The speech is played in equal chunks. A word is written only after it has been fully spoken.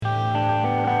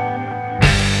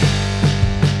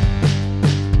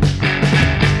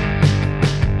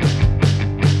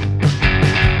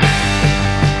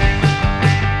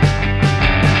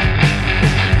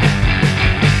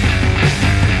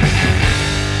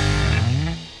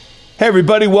Hey,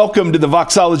 everybody. Welcome to the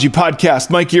Voxology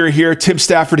Podcast. Mike Erie here, Tim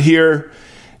Stafford here,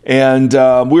 and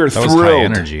we're thrilled. High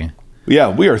energy. Yeah,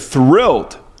 we are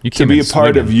thrilled to be a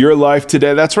part of your life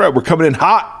today. That's right. We're coming in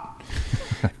hot.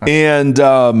 And,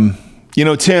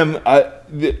 Tim,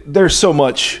 there's so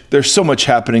much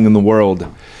happening in the world.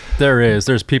 There is.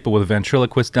 There's people with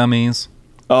ventriloquist dummies.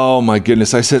 Oh, my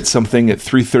goodness. I said something at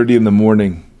 3:30 in the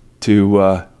morning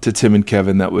to Tim and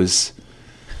Kevin that was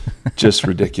just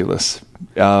ridiculous.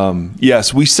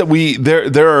 Yes,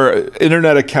 there are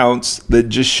internet accounts that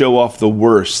just show off the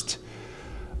worst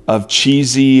of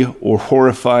cheesy or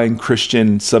horrifying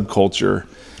Christian subculture,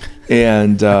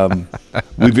 and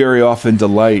we very often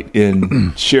delight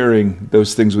in sharing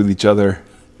those things with each other.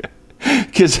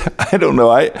 Because I don't know,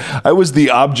 I was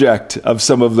the object of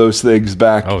some of those things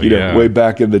back, way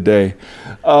back in the day.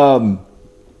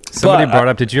 Somebody brought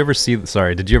up. Did you ever see those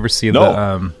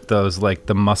like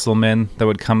the muscle men that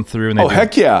would come through? And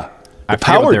heck yeah, the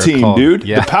power team, dude.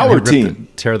 Yeah. The power team.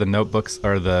 Tear the notebooks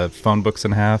or the phone books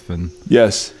in half, and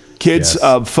yes, kids.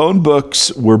 Yes. Phone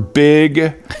books were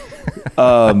big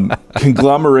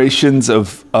conglomerations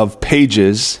of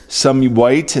pages, some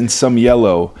white and some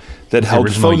yellow, that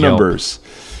held phone numbers.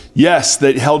 Yes,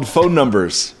 that held phone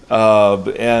numbers,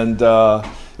 and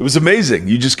it was amazing.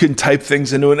 You just couldn't type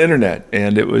things into an internet,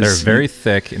 and it was. They're very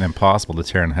thick and impossible to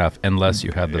tear in half unless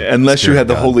you had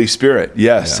the Holy Spirit.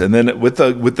 Yes, yeah. And then with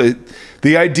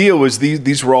the idea was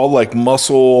these were all like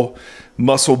muscle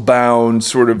bound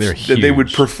sort of. They're huge, they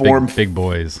would perform big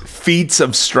boys feats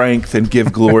of strength and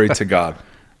give glory to God.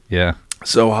 Yeah.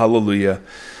 So hallelujah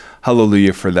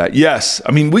for that. Yes,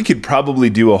 I mean we could probably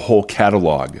do a whole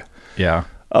catalog. Yeah.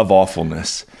 Of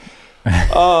awfulness.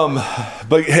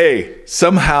 But hey,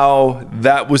 somehow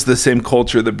that was the same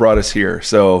culture that brought us here.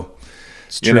 So,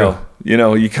 it's true.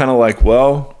 You kind of like,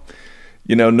 well,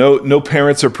 no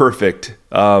parents are perfect.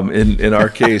 In our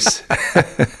case,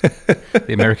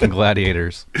 the American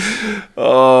Gladiators.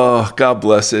 Oh, God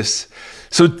bless us.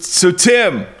 So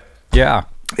Tim. Yeah.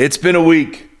 It's been a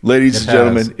week, ladies and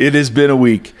gentlemen. It has been a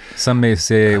week. Some may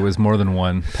say it was more than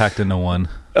one, packed into one.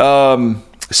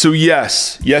 So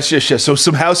yes. So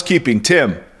some housekeeping,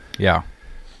 Tim. Yeah.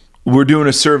 We're doing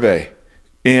a survey,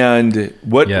 and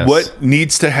what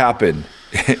needs to happen,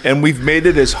 and we've made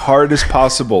it as hard as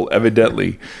possible,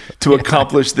 evidently, to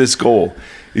accomplish this goal,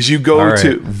 is you go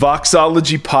to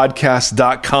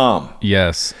voxologypodcast.com.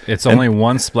 Yes. It's only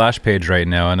one splash page right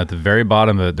now, and at the very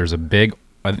bottom of it, there's a big,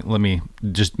 let me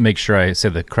just make sure I say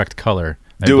the correct color.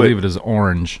 I believe it is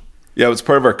orange. Yeah, it's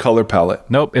part of our color palette.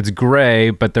 Nope, it's gray,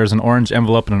 but there's an orange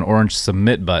envelope and an orange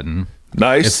submit button.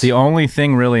 Nice. It's the only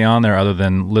thing really on there other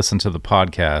than listen to the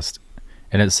podcast.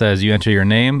 And it says you enter your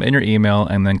name and your email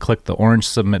and then click the orange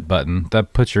submit button.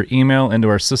 That puts your email into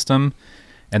our system.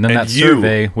 And then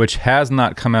survey, which has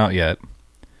not come out yet,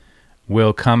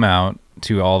 will come out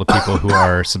to all the people who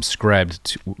are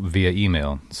subscribed via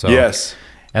email. So yes.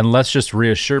 And let's just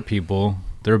reassure people,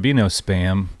 there will be no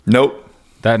spam. Nope.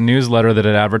 That newsletter that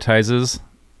it advertises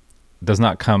does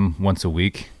not come once a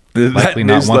week, likely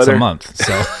not once a month.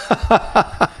 So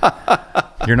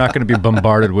you're not going to be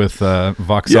bombarded with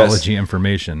Voxology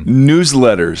information.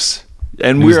 Newsletters.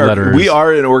 And we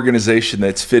are an organization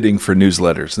that's fitting for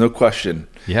newsletters, no question.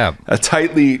 Yeah. A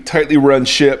tightly run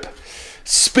ship.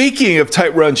 Speaking of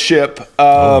tight run ship,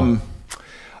 I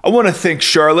want to thank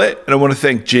Charlotte, and I want to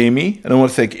thank Jamie, and I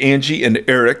want to thank Angie and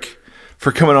Eric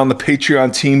for coming on the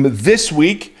Patreon team this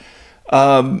week.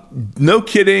 No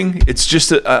kidding. It's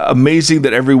just amazing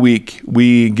that every week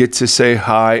we get to say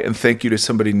hi and thank you to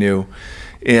somebody new.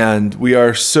 And we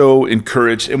are so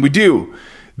encouraged. And we do.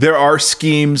 There are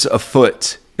schemes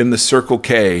afoot in the Circle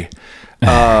K.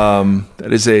 That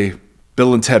is a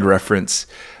Bill and Ted reference.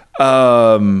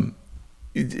 To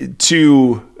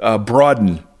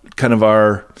broaden kind of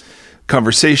our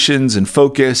conversations and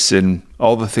focus and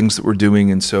all the things that we're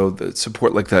doing. And so the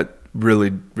support like that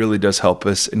really, really does help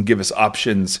us and give us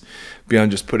options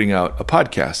beyond just putting out a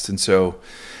podcast. And so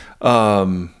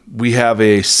we have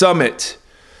a summit,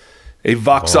 a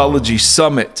Voxology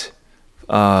summit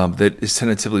that is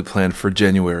tentatively planned for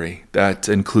January. That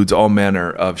includes all manner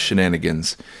of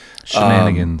shenanigans.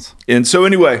 And so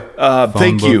anyway,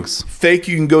 thank you.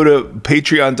 You can go to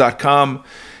patreon.com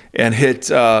and hit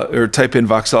or type in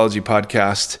Voxology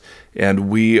Podcast, and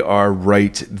we are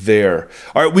right there.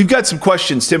 All right, we've got some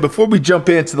questions, Tim. Before we jump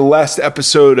into the last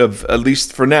episode of, at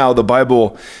least for now, the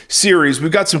Bible series,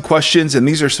 we've got some questions, and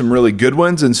these are some really good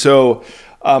ones. And so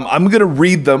I'm going to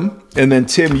read them, and then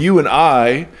Tim, you and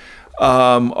I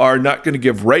are not going to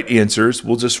give right answers.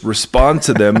 We'll just respond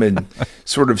to them and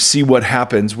sort of see what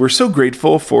happens. We're so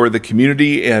grateful for the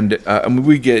community, and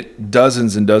we get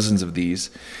dozens and dozens of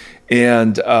these.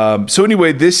 And so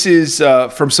anyway, this is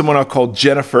from someone I'll call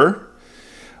Jennifer.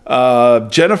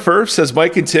 Jennifer says,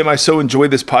 Mike and Tim, I so enjoy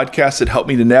this podcast. It helped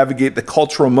me to navigate the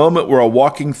cultural moment we're all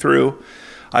walking through.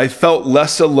 I felt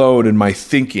less alone in my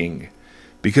thinking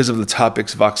because of the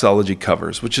topics Voxology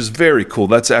covers, which is very cool.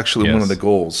 That's actually one of the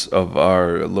goals of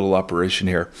our little operation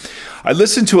here. I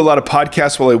listen to a lot of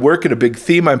podcasts while I work, and a big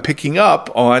theme I'm picking up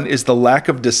on is the lack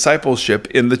of discipleship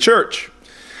in the church.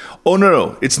 Oh,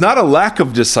 no, it's not a lack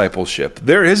of discipleship.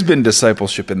 There has been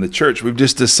discipleship in the church. We've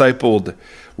just discipled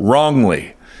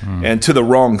wrongly and to the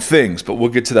wrong things, but we'll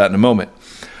get to that in a moment.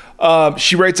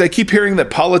 She writes, I keep hearing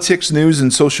that politics, news,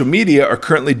 and social media are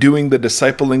currently doing the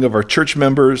discipling of our church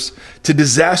members to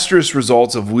disastrous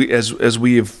results as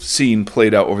we have seen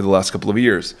played out over the last couple of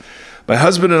years. My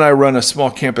husband and I run a small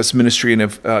campus ministry and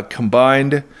have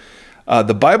combined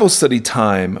the Bible study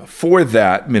time for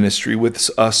that ministry with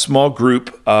a small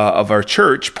group of our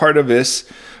church. Part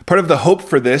of the hope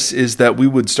for this is that we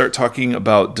would start talking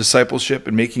about discipleship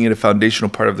and making it a foundational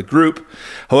part of the group.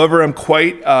 However, I'm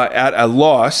quite at a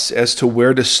loss as to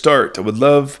where to start. I would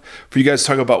love for you guys to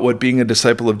talk about what being a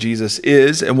disciple of Jesus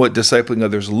is and what discipling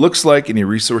others looks like. Any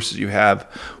resources you have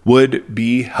would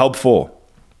be helpful.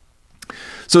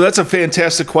 So that's a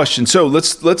fantastic question. So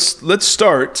let's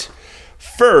start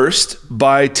first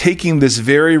by taking this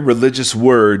very religious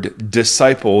word,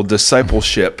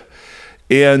 discipleship,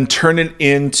 and turn it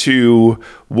into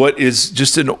what is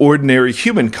just an ordinary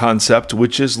human concept,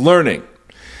 which is learning.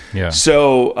 Yeah.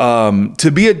 So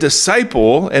to be a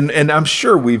disciple, and I'm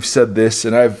sure we've said this,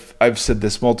 and I've said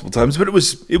this multiple times, but it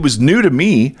was new to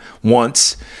me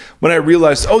once when I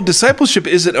realized, discipleship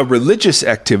isn't a religious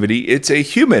activity, it's a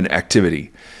human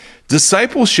activity.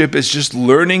 Discipleship is just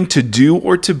learning to do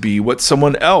or to be what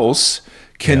someone else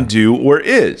can do or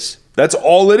is. That's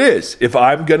all it is. If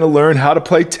I'm going to learn how to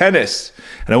play tennis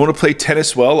and I want to play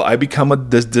tennis well, I become a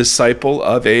disciple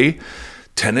of a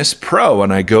tennis pro,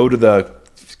 and I go to the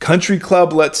country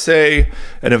club, let's say,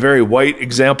 in a very white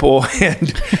example,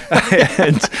 and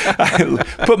I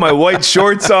put my white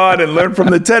shorts on and learn from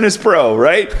the tennis pro,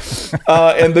 right?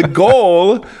 And the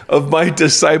goal of my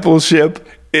discipleship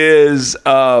is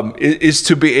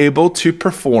to be able to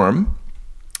perform,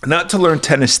 not to learn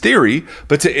tennis theory,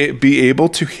 but to be able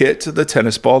to hit the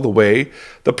tennis ball the way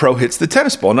the pro hits the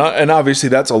tennis ball. And obviously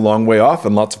that's a long way off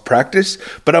and lots of practice,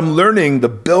 but I'm learning the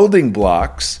building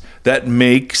blocks that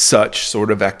make such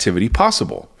sort of activity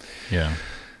possible. Yeah.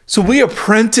 So we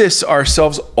apprentice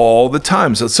ourselves all the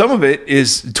time. So some of it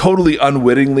is totally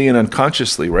unwittingly and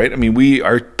unconsciously, right? I mean,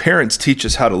 our parents teach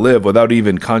us how to live without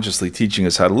even consciously teaching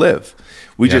us how to live.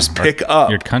 We just pick up.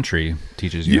 Your country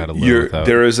teaches you how to live.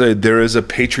 There is a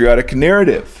patriotic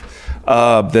narrative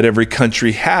that every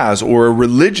country has, or a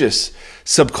religious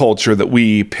subculture that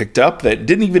we picked up that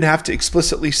didn't even have to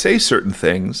explicitly say certain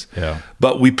things,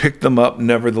 but we picked them up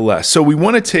nevertheless. So we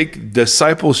want to take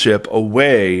discipleship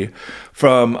away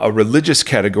from a religious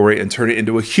category and turn it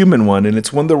into a human one. And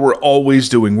it's one that we're always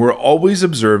doing. We're always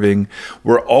observing.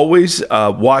 We're always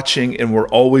watching, and we're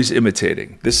always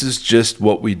imitating. This is just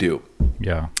what we do.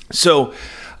 Yeah. So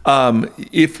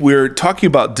if we're talking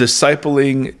about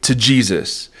discipling to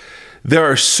Jesus, there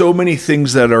are so many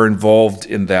things that are involved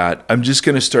in that. I'm just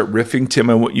going to start riffing,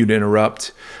 Tim. I want you to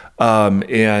interrupt,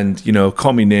 and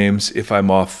call me names if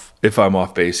I'm off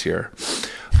base here.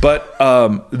 But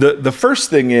the first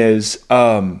thing is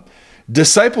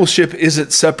discipleship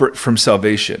isn't separate from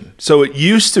salvation. So it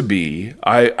used to be,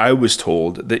 I was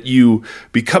told, that you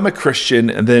become a Christian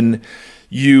and then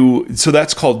so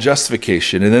that's called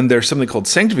justification. And then there's something called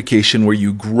sanctification, where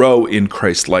you grow in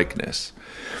Christ likeness.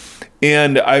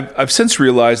 And I've since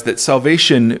realized that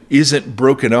salvation isn't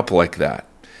broken up like that.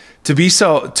 To be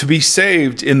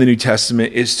saved in the New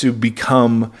Testament is to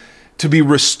be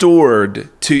restored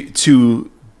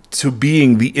to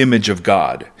being the image of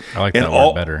God. I like that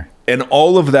word better. And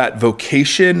all of that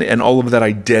vocation and all of that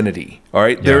identity. All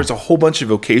right. Yeah. There's a whole bunch of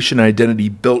vocation and identity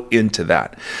built into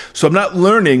that. So I'm not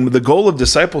learning. The goal of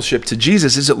discipleship to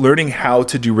Jesus isn't learning how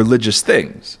to do religious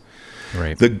things.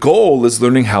 Right. The goal is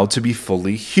learning how to be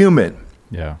fully human.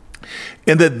 Yeah.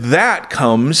 And that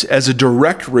comes as a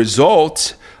direct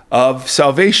result of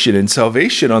salvation. And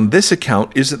salvation on this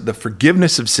account isn't the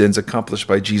forgiveness of sins accomplished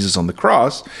by Jesus on the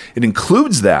cross. It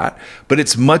includes that, but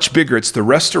it's much bigger. It's the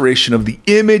restoration of the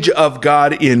image of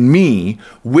God in me,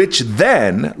 which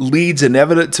then leads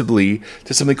inevitably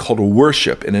to something called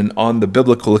worship. And on the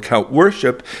biblical account,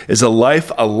 worship is a life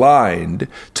aligned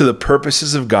to the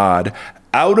purposes of God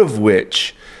out of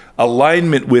which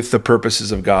alignment with the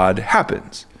purposes of God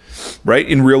happens, right?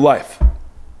 In real life.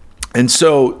 And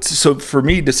so for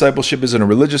me, discipleship isn't a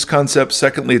religious concept.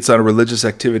 Secondly, it's not a religious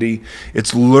activity.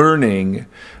 It's learning.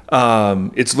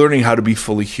 It's learning how to be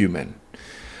fully human.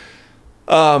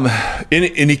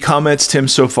 Any comments, Tim,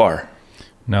 so far?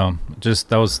 No, just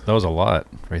that was a lot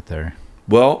right there.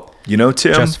 Well, Tim,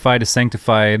 justified is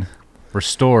sanctified,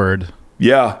 restored.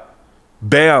 Yeah.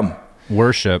 Bam.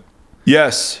 Worship.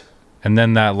 Yes. And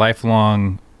then that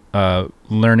lifelong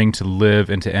learning to live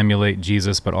and to emulate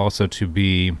Jesus, but also to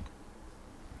be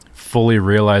fully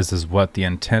realized as what the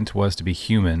intent was to be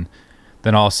human,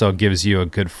 then also gives you a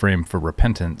good frame for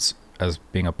repentance as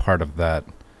being a part of that.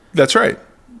 That's right.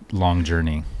 Long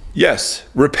journey. Yes.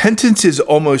 Repentance is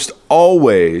almost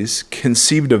always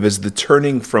conceived of as the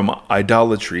turning from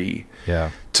idolatry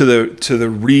to the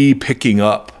re-picking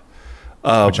up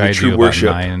of which the I true do worship.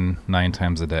 About nine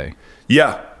times a day.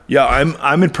 Yeah.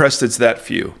 I'm impressed it's that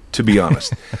few, to be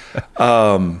honest.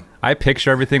 I picture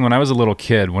everything when I was a little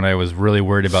kid, when I was really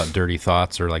worried about dirty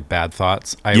thoughts or like bad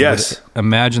thoughts. I would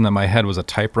imagine that my head was a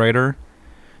typewriter,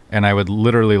 and I would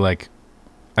literally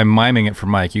I'm miming it for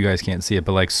Mike. You guys can't see it,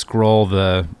 but scroll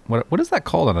the what is that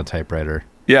called on a typewriter?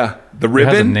 Yeah, the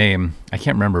ribbon. It has a name. I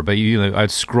can't remember, but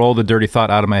I'd scroll the dirty thought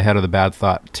out of my head or the bad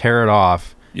thought, tear it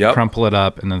off, crumple it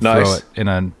up, and then throw it in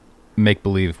a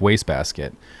make-believe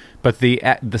wastebasket. But the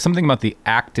something about the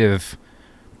active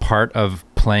part of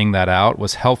playing that out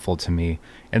was helpful to me.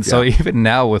 And so even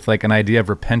now with an idea of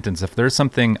repentance, if there's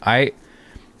something I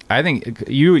think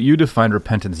you defined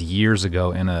repentance years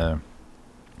ago in a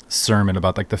sermon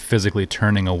about the physically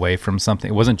turning away from something.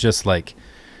 It wasn't just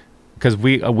because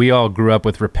we all grew up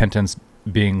with repentance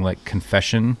being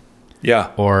confession.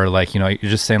 Yeah. Or you're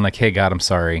just saying hey God, I'm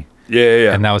sorry.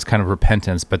 Yeah. And that was kind of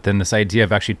repentance. But then this idea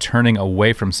of actually turning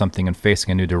away from something and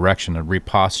facing a new direction and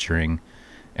reposturing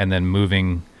and then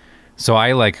moving. So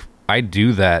I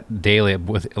do that daily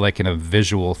with in a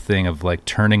visual thing of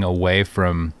turning away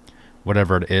from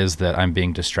whatever it is that I'm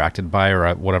being distracted by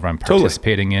or whatever I'm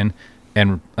participating in,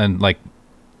 and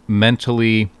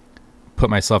mentally put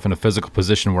myself in a physical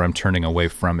position where I'm turning away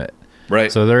from it.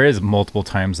 Right. So there is multiple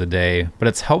times a day, but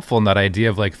it's helpful in that idea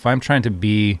of if I'm trying to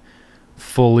be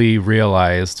fully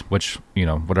realized, which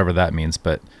whatever that means,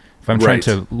 but if I'm trying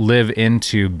to live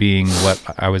into being what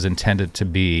I was intended to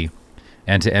be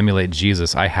and to emulate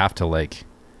Jesus, I have to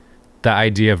the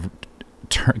idea of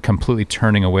completely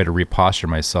turning away to reposture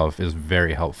myself is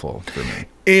very helpful for me.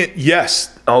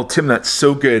 Yes. Oh, Tim, that's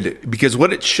so good, because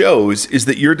what it shows is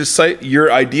that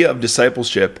your idea of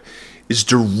discipleship is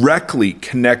directly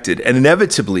connected and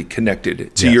inevitably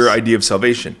connected to your idea of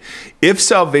salvation. If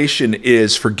salvation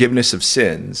is forgiveness of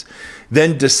sins,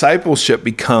 then discipleship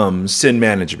becomes sin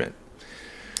management.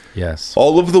 Yes.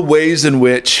 All of the ways in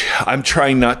which I'm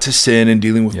trying not to sin and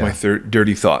dealing with my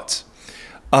dirty thoughts.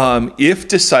 If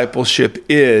discipleship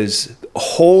is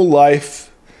whole life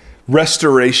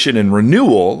restoration and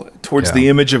renewal towards the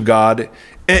image of God,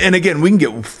 and again, we can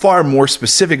get far more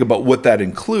specific about what that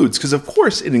includes, because of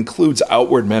course it includes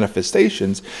outward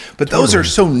manifestations, but those are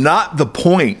so not the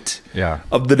point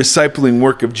of the discipling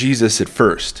work of Jesus at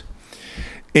first.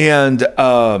 And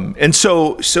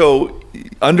so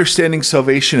understanding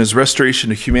salvation as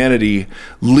restoration of humanity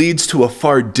leads to a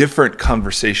far different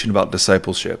conversation about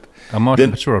discipleship. A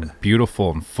much more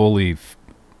beautiful and fully,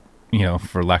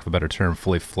 for lack of a better term,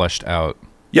 fully fleshed out.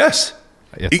 Yes.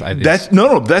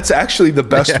 That's actually the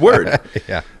best word.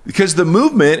 Yeah. Because the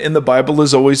movement in the Bible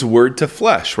is always word to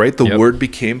flesh, right? The word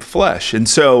became flesh. And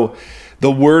so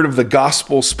the word of the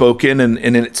gospel spoken and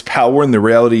in its power and the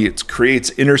reality it creates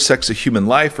intersects a human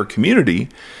life or community.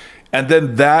 And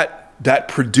then that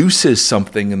produces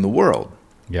something in the world.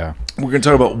 Yeah. We're going to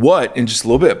talk about what in just a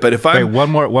little bit. But if I one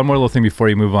more little thing before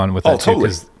you move on with that too, totally.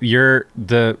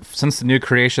 because since the new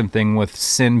creation thing with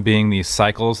sin being these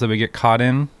cycles that we get caught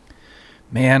in,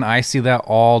 man, I see that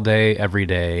all day, every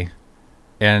day,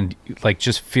 and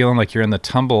just feeling like you're in the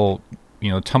tumble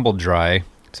dry,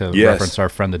 to reference our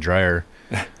friend the dryer,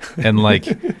 and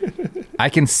I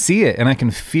can see it and I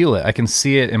can feel it. I can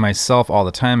see it in myself all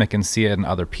the time. I can see it in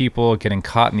other people getting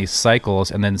caught in these cycles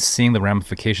and then seeing the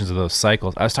ramifications of those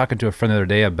cycles. I was talking to a friend the other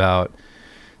day about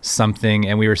something,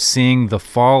 and we were seeing the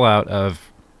fallout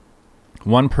of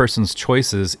one person's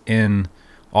choices in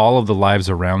all of the lives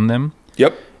around them.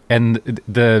 Yep. And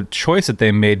the choice that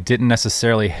they made didn't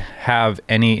necessarily have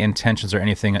any intentions or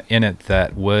anything in it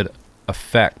that would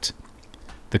affect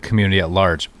the community at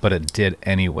large, but it did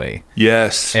anyway.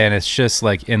 Yes. And it's just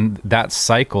in that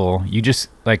cycle, you just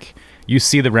you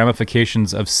see the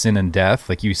ramifications of sin and death.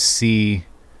 You see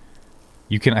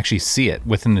you can actually see it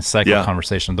within the cycle of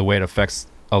conversation, the way it affects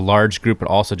a large group, but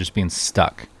also just being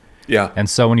stuck. Yeah. And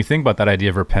so when you think about that idea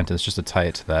of repentance, just to tie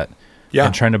it to that,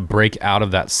 and trying to break out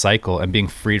of that cycle and being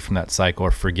freed from that cycle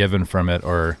or forgiven from it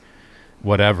or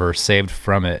whatever, saved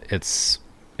from it,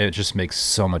 it just makes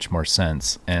so much more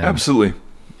sense. And absolutely.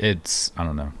 I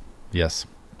don't know. Yes,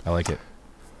 I like it.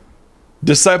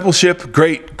 Discipleship,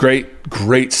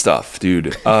 great stuff,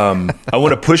 dude. I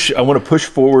want to push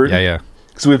forward. Yeah.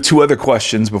 Because we have two other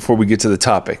questions before we get to the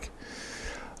topic.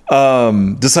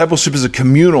 Discipleship is a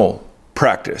communal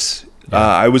practice.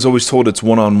 I was always told it's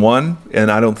one-on-one, and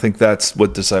I don't think that's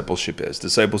what discipleship is.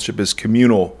 Discipleship is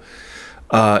communal.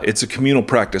 It's a communal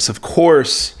practice. Of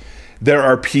course, there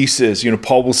are pieces.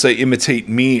 Paul will say, imitate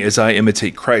me as I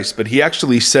imitate Christ. But he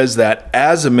actually says that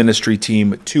as a ministry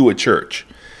team to a church.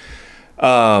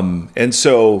 And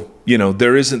so,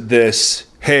 there isn't this,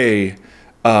 hey,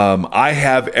 I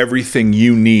have everything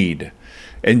you need,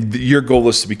 and your goal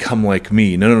is to become like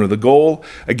me. No. The goal,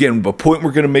 again, the point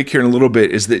we're going to make here in a little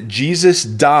bit is that Jesus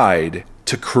died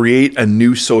to create a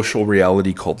new social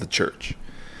reality called the church.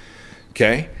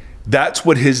 Okay? That's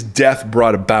what his death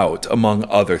brought about, among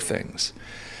other things.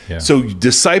 Yeah. So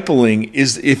discipling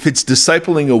if it's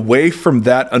discipling away from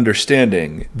that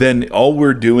understanding, then all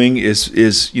we're doing is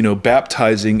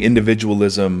baptizing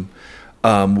individualism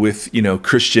with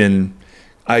Christian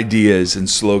ideas and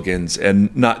slogans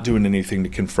and not doing anything to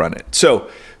confront it. So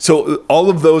all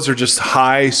of those are just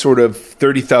high, sort of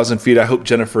 30,000 feet. I hope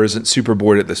Jennifer isn't super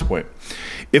bored at this point.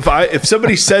 If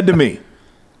somebody said to me,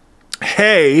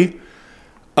 hey,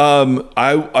 I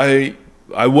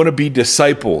want to be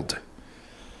discipled,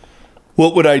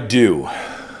 what would I do?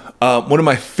 One of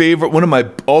my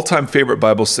all-time favorite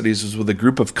Bible studies was with a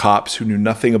group of cops who knew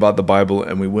nothing about the Bible,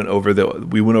 and we went over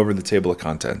the table of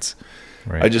contents.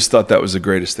 Right. I just thought that was the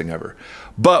greatest thing ever.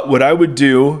 But what I would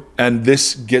do, and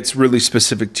this gets really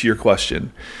specific to your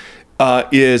question,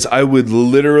 is I would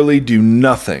literally do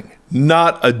nothing,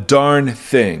 not a darn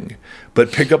thing,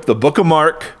 but pick up the book of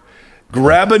Mark,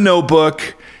 grab a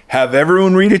notebook, have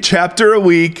everyone read a chapter a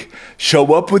week,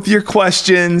 show up with your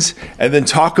questions, and then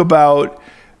talk about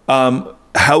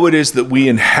how it is that we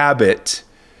inhabit,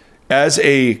 as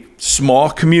a small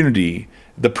community,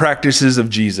 the practices of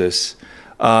Jesus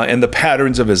and the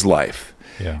patterns of his life.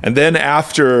 Yeah. And then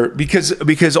after,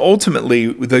 because ultimately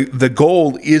the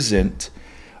goal isn't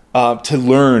to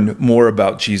learn more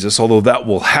about Jesus, although that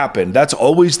will happen. That's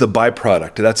always the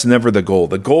byproduct. That's never the goal.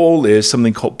 The goal is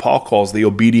something Paul calls the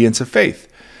obedience of faith.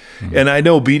 Mm-hmm. And I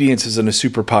know obedience isn't a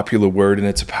super popular word and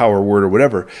it's a power word or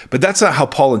whatever, but that's not how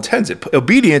Paul intends it.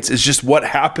 Obedience is just what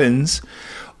happens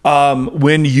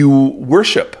when you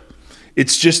worship.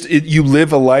 It's just you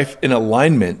live a life in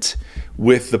alignment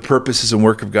with the purposes and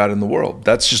work of God in the world.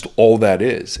 That's just all that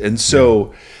is. And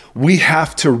so we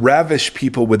have to ravish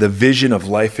people with a vision of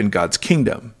life in God's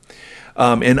kingdom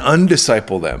and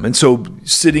undisciple them. And so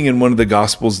sitting in one of the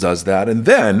Gospels does that. And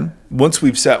then once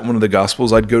we've sat in one of the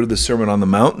Gospels, I'd go to the Sermon on the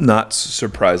Mount, not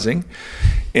surprising,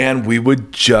 and we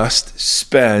would just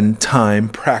spend time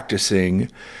practicing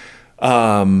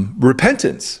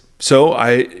repentance. So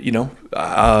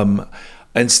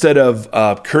instead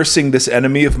of cursing this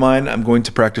enemy of mine, I'm going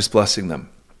to practice blessing them.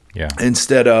 Yeah.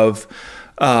 Instead of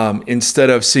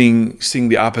seeing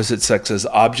the opposite sex as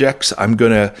objects, I'm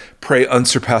going to pray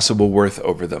unsurpassable worth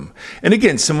over them. And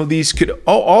again, some of these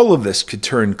all of this could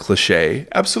turn cliche,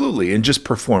 absolutely, and just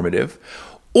performative,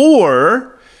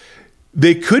 or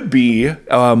they could be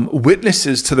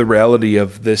witnesses to the reality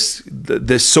of this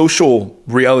social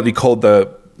reality called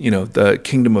the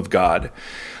kingdom of God.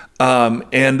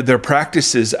 And their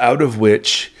practices out of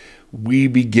which we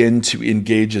begin to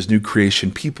engage as new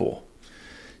creation people.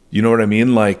 You know what I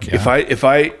mean? Like if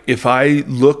I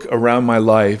look around my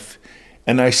life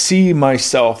and I see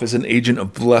myself as an agent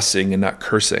of blessing and not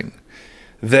cursing,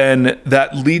 then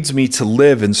that leads me to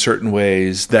live in certain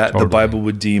ways that the Bible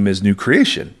would deem as new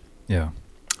creation. Yeah.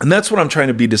 And that's what I'm trying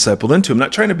to be discipled into. I'm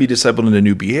not trying to be discipled into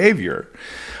new behavior.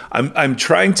 I'm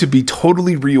trying to be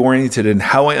totally reoriented in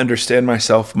how I understand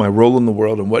myself, my role in the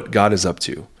world, and what God is up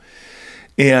to.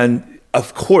 And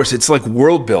of course, it's like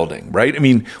world building, right? I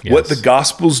mean, what the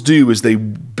Gospels do is they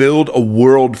build a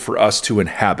world for us to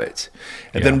inhabit.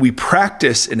 And then we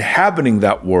practice inhabiting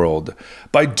that world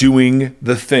by doing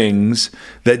the things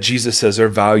that Jesus says are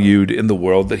valued in the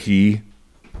world that he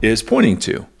is pointing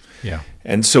to. Yeah.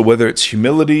 And so whether it's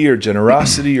humility or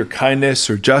generosity or kindness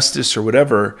or justice or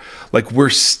whatever, like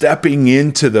we're stepping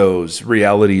into those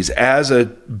realities as a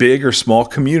big or small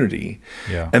community.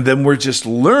 Yeah. And then we're just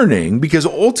learning, because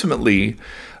ultimately,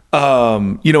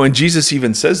 and Jesus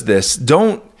even says this,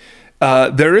 don't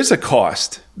there is a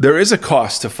cost. There is a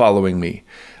cost to following me,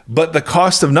 but the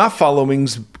cost of not following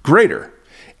is greater.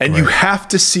 And you have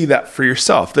to see that for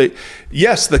yourself.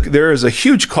 There is a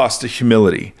huge cost to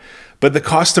humility, but the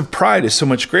cost of pride is so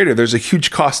much greater. There's a huge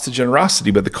cost to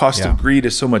generosity, but the cost of greed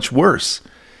is so much worse.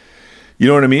 You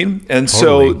know what I mean? And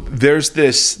so there's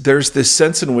this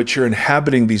sense in which you're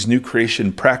inhabiting these new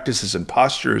creation practices and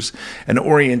postures and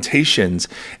orientations.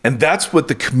 And that's what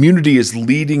the community is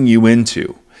leading you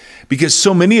into. Because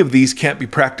so many of these can't be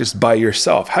practiced by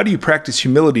yourself. How do you practice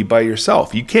humility by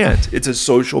yourself? You can't. It's a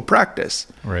social practice.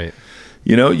 Right.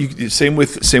 You know, same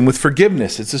with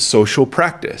forgiveness. It's a social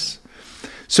practice.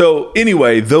 So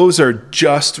anyway, those are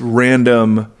just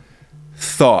random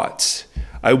thoughts.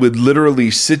 I would literally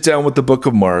sit down with the book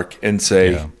of Mark and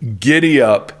say, giddy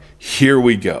up, here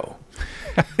we go.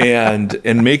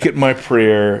 and make it my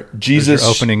prayer. Jesus,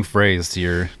 your opening phrase to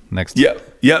your next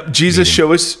Yep. Jesus,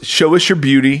 meeting. show us your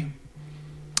beauty.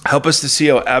 Help us to see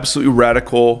how absolutely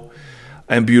radical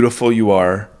and beautiful you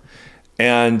are.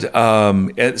 And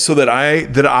so that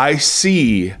I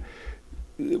see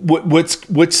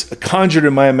what's conjured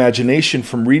in my imagination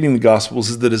from reading the Gospels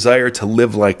is the desire to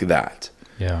live like that.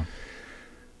 Yeah.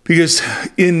 Because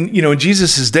in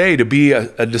Jesus' day, to be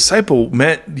a disciple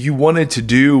meant you wanted to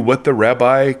do what the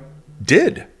rabbi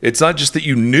did. It's not just that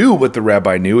you knew what the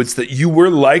rabbi knew, it's that you were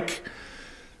like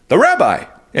the rabbi.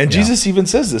 And Jesus even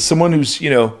says this, someone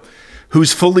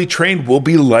who's fully trained will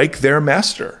be like their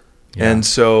master. Yeah. And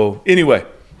so anyway,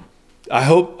 I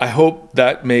hope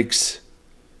that makes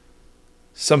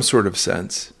some sort of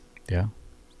sense. Yeah.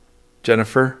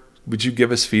 Jennifer, would you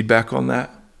give us feedback on that?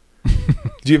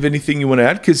 Do you have anything you want to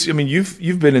add? Because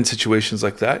you've been in situations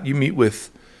like that. You meet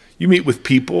with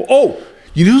people. Oh,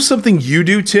 you know something you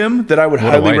do, Tim, that I would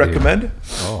highly recommend?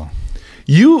 Oh.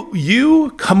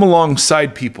 You come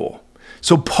alongside people.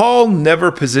 So Paul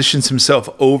never positions himself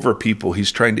over people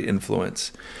he's trying to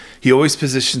influence. He always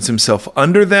positions himself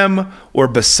under them or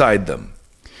beside them.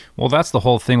 Well, that's the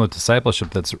whole thing with discipleship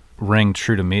that's rang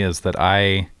true to me, is that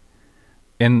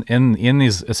in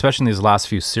these, especially in these last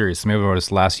few series, maybe over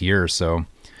this last year or so,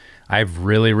 I've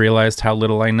really realized how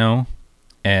little I know,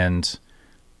 and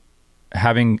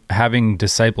having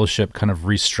discipleship kind of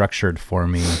restructured for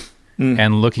me,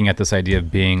 and looking at this idea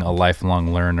of being a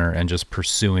lifelong learner and just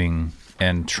pursuing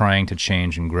and trying to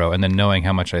change and grow, and then knowing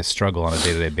how much I struggle on a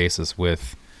day-to-day basis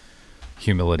with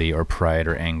humility or pride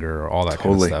or anger or all that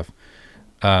kind of stuff.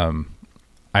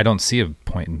 I don't see a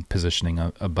point in positioning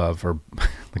above, or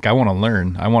like, I want to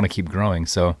learn, I want to keep growing.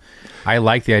 So I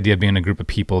like the idea of being in a group of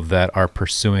people that are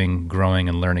pursuing, growing,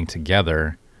 and learning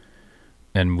together,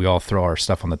 and we all throw our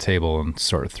stuff on the table and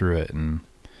sort through it. And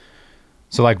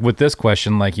so, like, with this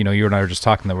question, like, you and I were just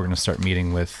talking that we're going to start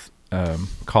meeting with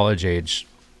college age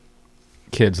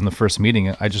kids in the first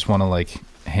meeting. I just want to like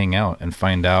hang out and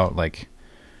find out, like,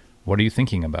 what are you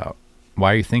thinking about?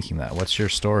 Why are you thinking that? What's your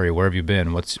story? Where have you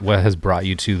been? What has brought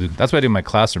you to that's what I do in my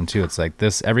classroom too. It's like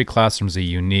this, every classroom is a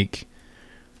unique.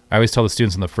 I always tell the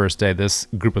students on the first day, this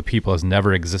group of people has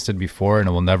never existed before and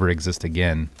it will never exist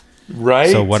again.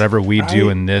 Right. So whatever we do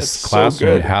in this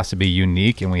classroom, it has to be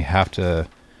unique, and we have to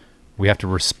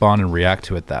respond and react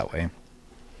to it that way,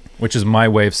 which is my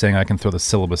way of saying I can throw the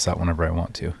syllabus out whenever I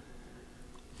want to.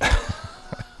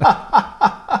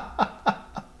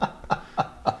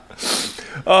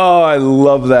 Oh, I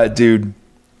love that, dude.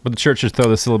 But the church should throw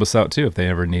the syllabus out too if they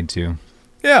ever need to.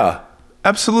 Yeah,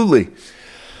 absolutely.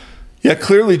 Yeah,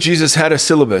 clearly Jesus had a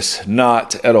syllabus.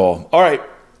 Not at all. All right.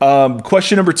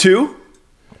 Question number 2.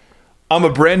 I'm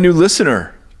a brand new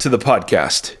listener to the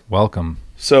podcast. Welcome.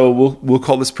 So we'll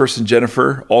call this person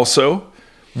Jennifer also.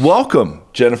 Welcome,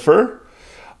 Jennifer.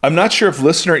 I'm not sure if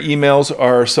listener emails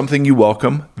are something you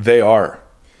welcome. They are.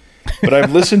 But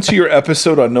I've listened to your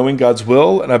episode on knowing God's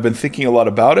will, and I've been thinking a lot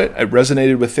about it. It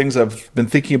resonated with things I've been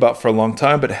thinking about for a long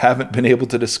time, but haven't been able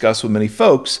to discuss with many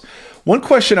folks. One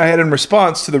question I had in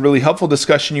response to the really helpful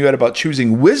discussion you had about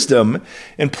choosing wisdom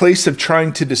in place of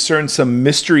trying to discern some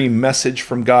mystery message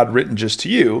from God written just to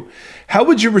you, how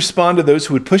would you respond to those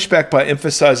who would push back by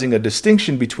emphasizing a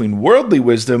distinction between worldly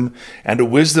wisdom and a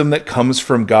wisdom that comes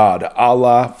from God, a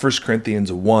la 1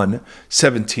 Corinthians 1,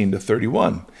 17 to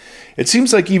 31? It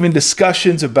seems like even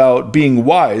discussions about being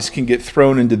wise can get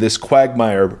thrown into this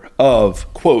quagmire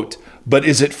of, quote, but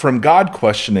is it from God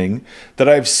questioning that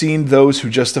I've seen those who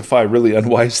justify really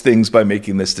unwise things by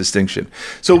making this distinction.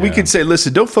 So we could say,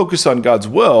 listen, don't focus on God's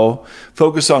will,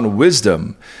 focus on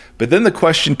wisdom. But then the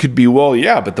question could be, well,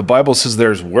 yeah, but the Bible says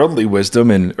there's worldly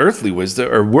wisdom and earthly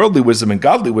wisdom, or worldly wisdom and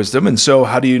godly wisdom. And so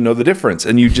how do you know the difference?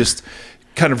 And you just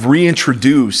kind of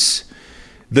reintroduce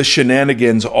the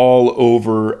shenanigans all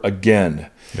over again.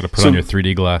 You got to put on your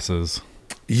 3D glasses.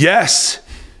 Yes.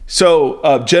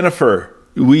 So, Jennifer,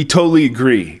 we totally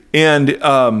agree. And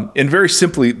very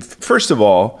simply, first of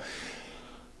all,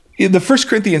 in the 1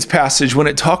 Corinthians passage, when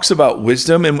it talks about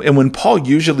wisdom, and when Paul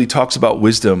usually talks about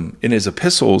wisdom in his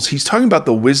epistles, he's talking about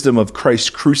the wisdom of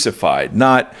Christ crucified,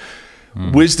 not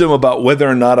wisdom about whether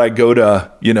or not I go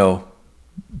to,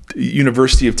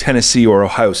 University of Tennessee or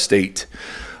Ohio State.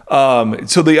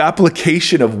 So the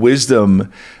application of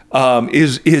wisdom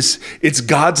it's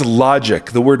God's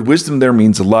logic. The word wisdom there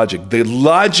means logic. The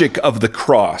logic of the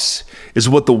cross is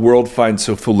what the world finds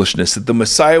so foolishness, that the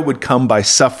Messiah would come by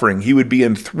suffering. He would be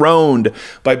enthroned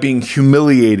by being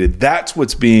humiliated. That's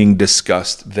what's being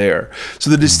discussed there. So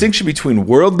the distinction between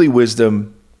worldly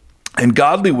wisdom and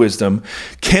godly wisdom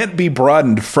can't be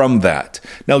broadened from that.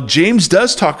 Now, James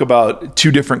does talk about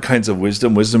two different kinds of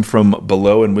wisdom, wisdom from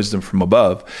below and wisdom from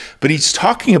above, but he's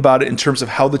talking about it in terms of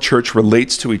how the church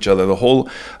relates to each other. The whole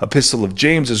epistle of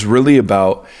James is really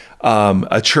about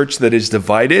a church that is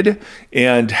divided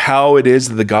and how it is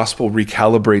that the gospel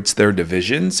recalibrates their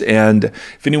divisions. And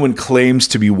if anyone claims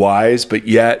to be wise, but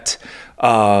yet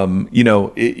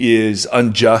it is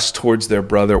unjust towards their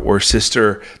brother or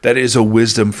sister, that is a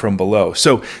wisdom from below.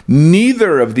 So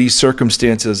neither of these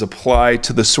circumstances apply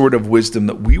to the sort of wisdom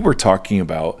that we were talking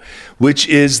about, which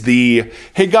is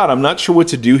hey, God, I'm not sure what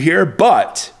to do here,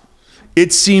 but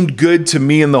it seemed good to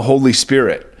me and the Holy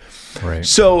Spirit. Right.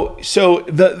 So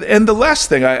the last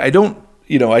thing, I don't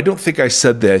think I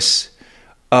said this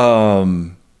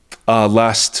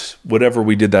last, whatever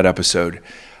we did that episode.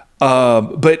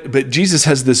 But Jesus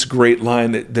has this great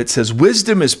line that says,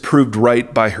 wisdom is proved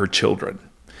right by her children.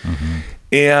 Mm-hmm.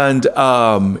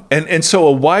 And so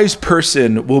a wise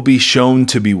person will be shown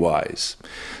to be wise.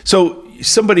 So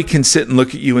somebody can sit and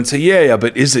look at you and say, yeah,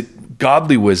 but is it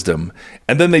godly wisdom?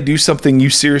 And then they do something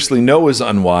you seriously know is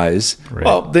unwise. Right.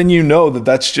 Well, then you know that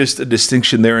that's just a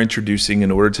distinction they're introducing in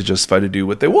order to justify to do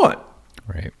what they want.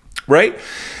 Right?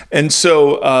 And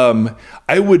so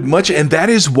I would and that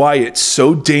is why it's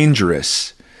so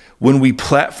dangerous when we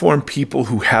platform people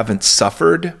who haven't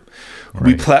suffered. Right.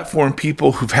 We platform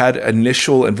people who've had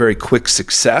initial and very quick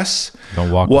success.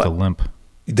 Don't walk with a limp.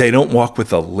 They don't walk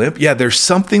with a limp. Yeah, there's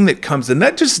something that comes, and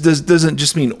that just doesn't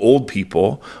just mean old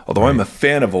people, although I'm a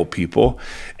fan of old people.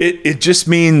 It just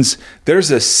means there's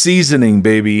a seasoning,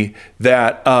 baby,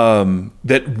 that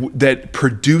that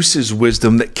produces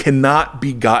wisdom that cannot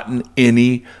be gotten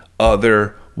any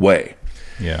other way.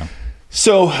 Yeah.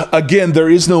 So again, there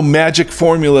is no magic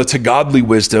formula to godly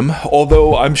wisdom,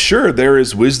 although I'm sure there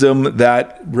is wisdom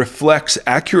that reflects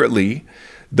accurately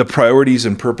the priorities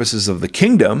and purposes of the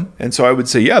kingdom. And so I would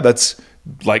say, yeah, that's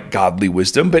like godly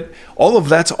wisdom, but all of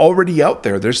that's already out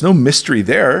there. There's no mystery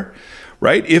there,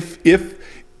 right? If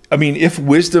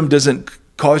wisdom doesn't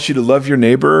cause you to love your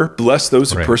neighbor, bless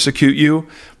those who persecute you,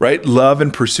 right? Love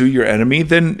and pursue your enemy,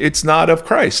 then it's not of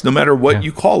Christ, no matter what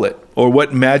you call it or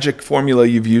what magic formula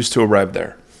you've used to arrive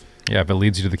there. Yeah, if it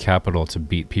leads you to the Capitol to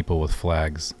beat people with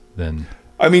flags, then...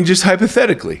 just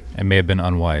hypothetically. It may have been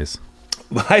unwise.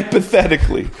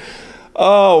 Hypothetically.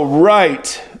 All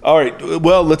right.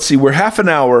 Well, let's see. We're half an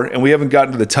hour and we haven't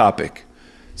gotten to the topic.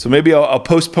 So maybe I'll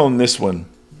postpone this one.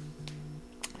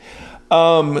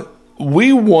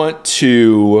 We want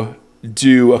to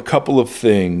do a couple of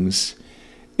things.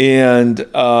 And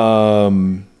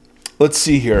let's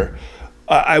see here.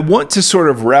 I want to sort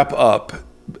of wrap up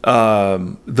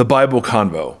the Bible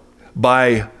Convo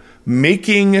by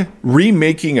remaking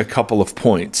a couple of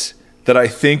points that I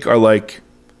think are like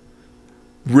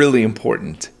really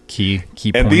important. Key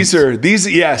points. And these,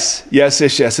 yes.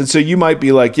 And so you might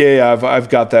be like, yeah, I've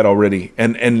got that already.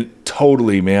 And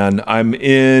totally, man, I'm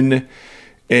in,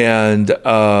 and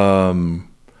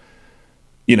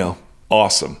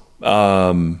awesome.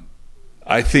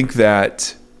 I think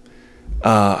that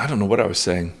I don't know what I was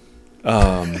saying.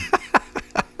 I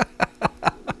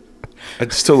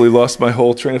just totally lost my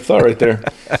whole train of thought right there.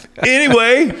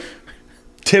 Anyway,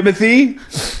 Timothy,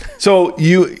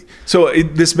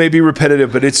 this may be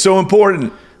repetitive, but it's so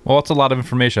important. Well, it's a lot of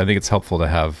information. I think it's helpful to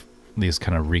have these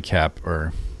kind of recap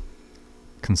or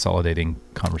consolidating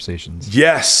conversations.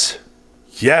 Yes.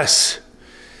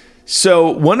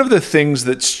 So one of the things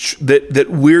that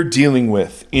we're dealing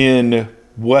with in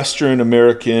Western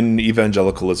American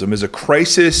evangelicalism is a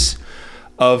crisis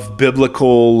of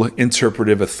biblical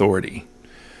interpretive authority.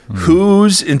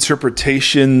 Whose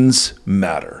interpretations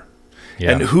matter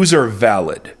and whose are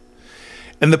valid.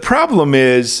 And the problem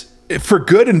is for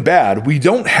good and bad, we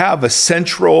don't have a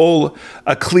central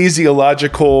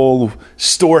ecclesiological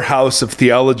storehouse of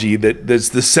theology that's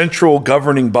the central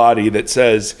governing body that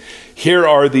says, here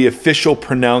are the official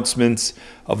pronouncements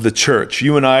of the church.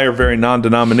 You and I are very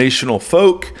non-denominational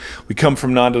folk. We come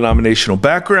from non-denominational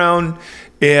background.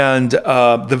 And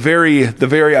the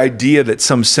very idea that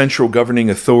some central governing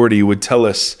authority would tell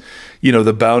us,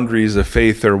 the boundaries of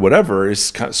faith or whatever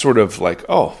is sort of like,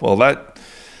 oh, well,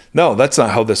 that's not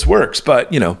how this works.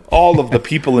 But, all of the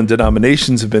people in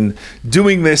denominations have been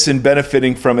doing this and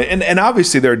benefiting from it. And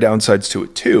obviously there are downsides to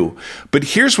it too. But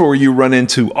here's where you run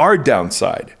into our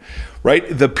downside, right?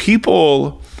 The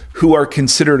people who are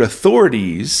considered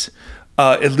authorities,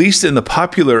 at least in the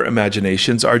popular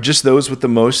imaginations, are just those with the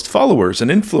most followers and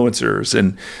influencers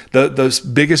and the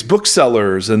biggest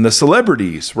booksellers and the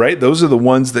celebrities, right? Those are the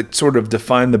ones that sort of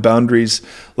define the boundaries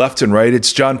left and right.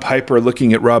 It's John Piper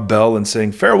looking at Rob Bell and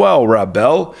saying, farewell, Rob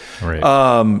Bell. Right.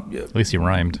 At least he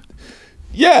rhymed.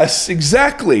 Yes,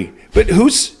 exactly. But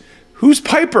who's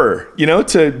Piper,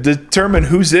 to determine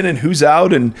who's in and who's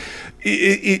out? And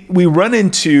we run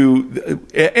into,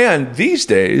 and these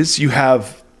days you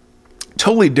have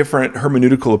totally different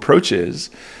hermeneutical approaches,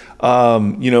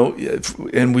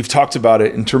 and we've talked about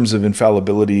it in terms of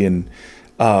infallibility and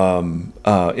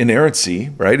inerrancy,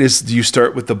 right? Do you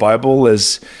start with the Bible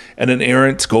as an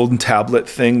inerrant golden tablet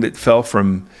thing that fell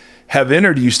from heaven,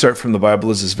 or do you start from the Bible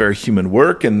as this very human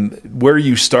work? And where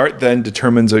you start then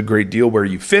determines a great deal where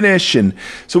you finish. And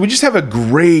so we just have a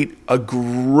great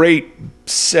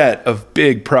set of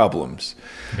big problems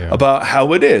about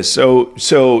how it is. So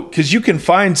because you can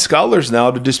find scholars now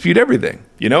to dispute everything.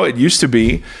 It used to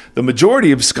be the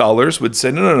majority of scholars would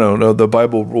say, no, the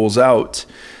Bible rules out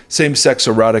same-sex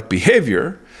erotic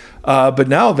behavior. But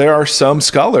now there are some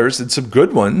scholars and some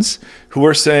good ones who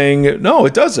are saying, no,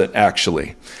 it doesn't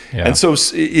actually. Yeah. And so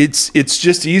it's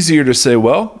just easier to say,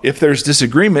 well, if there's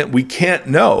disagreement, we can't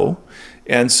know.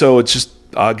 And so it's just,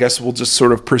 I guess we'll just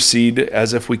sort of proceed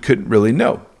as if we couldn't really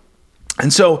know.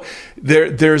 And so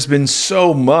there's been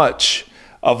so much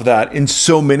of that in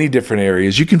so many different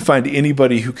areas. You can find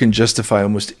anybody who can justify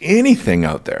almost anything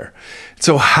out there.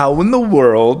 So how in the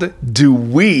world do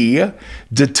we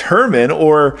determine,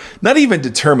 or not even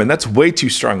determine, that's way too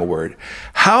strong a word.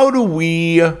 How do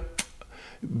we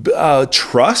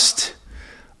trust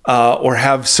or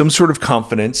have some sort of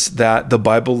confidence that the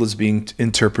Bible is being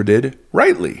interpreted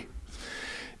rightly?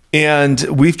 And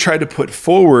we've tried to put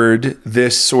forward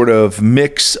this sort of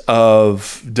mix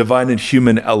of divine and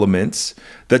human elements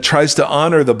that tries to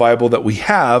honor the Bible that we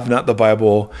have, not the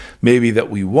Bible maybe that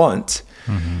we want.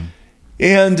 Mm-hmm.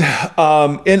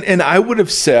 And I would have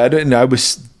said,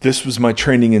 this was my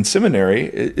training in seminary,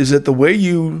 is that the way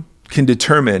you can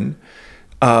determine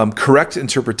correct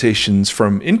interpretations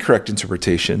from incorrect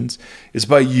interpretations is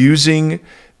by using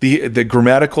the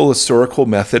grammatical historical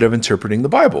method of interpreting the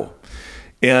Bible.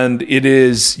 And it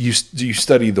is, you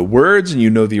study the words and you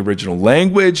know the original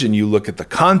language and you look at the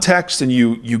context and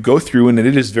you go through, and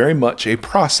it is very much a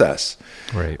process.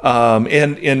 Right.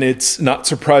 And it's not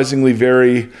surprisingly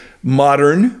very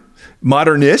modernist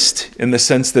in the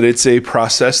sense that it's a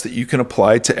process that you can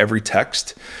apply to every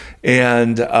text,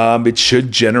 and it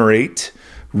should generate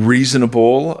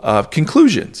reasonable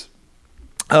conclusions.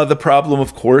 The problem,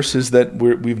 of course, is that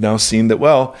we've now seen that,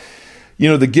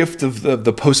 the gift of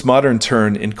the postmodern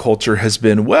turn in culture has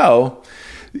been,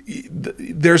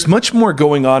 there's much more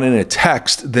going on in a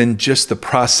text than just the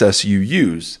process you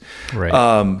use.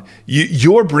 Right.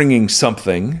 You're bringing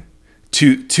something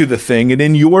to the thing, and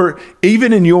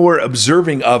even in your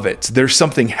observing of it, there's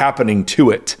something happening to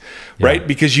it, right?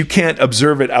 Because you can't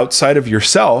observe it outside of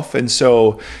yourself, and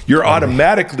so you're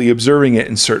automatically observing it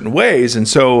in certain ways, and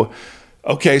so.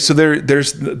 Okay, so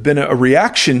there's been a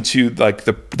reaction to like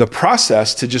the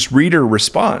process to just reader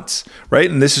response, right?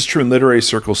 And this is true in literary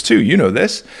circles too. You know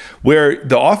this, where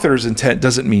the author's intent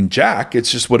doesn't mean jack.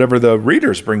 It's just whatever the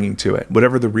reader's bringing to it,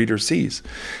 whatever the reader sees,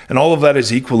 and all of that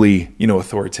is equally,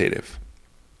 authoritative.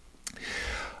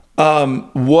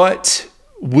 What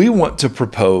we want to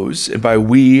propose, and by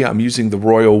we, I'm using the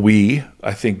royal we.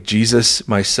 I think Jesus,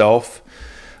 myself,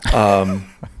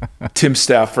 Tim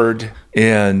Stafford,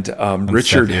 and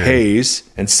Richard Hayes,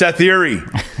 and Seth Erre.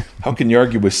 How can you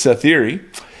argue with Seth Erre?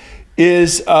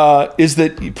 Is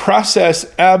that process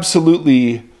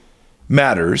absolutely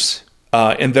matters,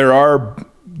 and there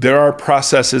are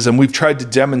processes, and we've tried to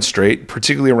demonstrate,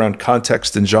 particularly around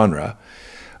context and genre,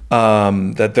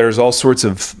 that there's all sorts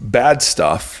of bad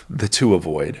stuff to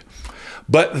avoid,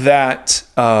 but that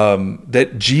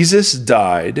Jesus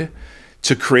died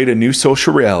to create a new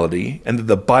social reality, and that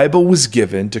the Bible was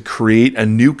given to create a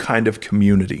new kind of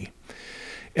community.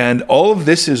 And all of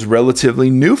this is relatively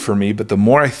new for me, but the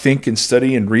more I think and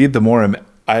study and read, the more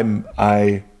I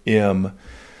am,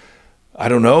 I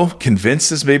don't know,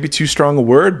 convinced is maybe too strong a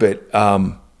word, but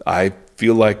I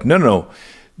feel like, no.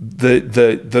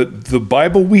 The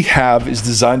Bible we have is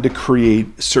designed to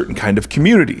create certain kind of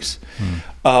communities.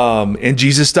 And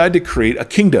Jesus died to create a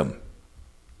kingdom,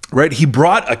 right? He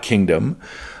brought a kingdom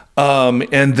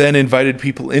and then invited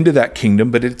people into that kingdom,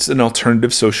 but it's an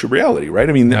alternative social reality, right?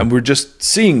 I mean, we're just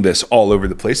seeing this all over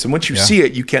the place. And once you see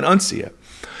it, you can't unsee it.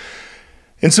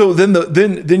 And so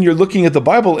then you're looking at the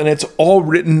Bible and it's all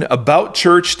written about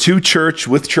church, to church,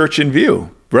 with church in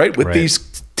view, right? With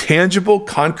these tangible,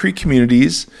 concrete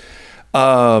communities.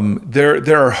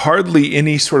 There are hardly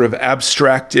any sort of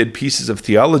abstracted pieces of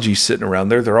theology sitting around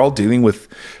there. They're all dealing with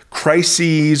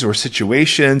crises or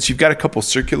situations. You've got a couple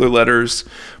circular letters,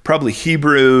 probably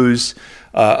Hebrews,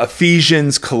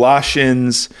 Ephesians,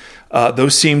 Colossians.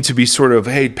 Those seem to be sort of,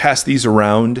 hey, pass these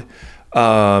around.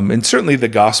 And certainly the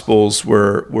Gospels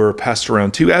were passed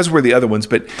around too, as were the other ones.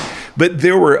 But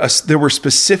there were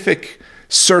specific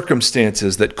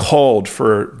circumstances that called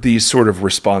for these sort of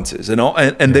responses,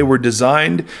 and they were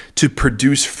designed to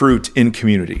produce fruit in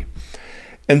community.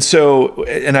 And so,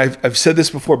 and I've said this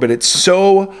before, but it's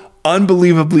so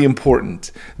unbelievably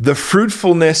important. The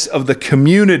fruitfulness of the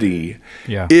community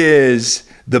is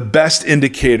the best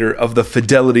indicator of the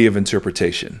fidelity of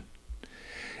interpretation.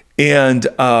 And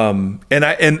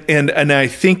I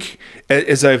think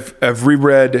as I've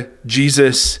reread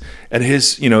Jesus and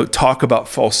his talk about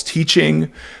false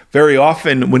teaching, very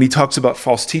often when he talks about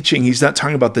false teaching, he's not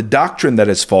talking about the doctrine that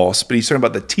is false, but he's talking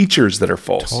about the teachers that are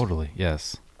false. Totally,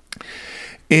 yes.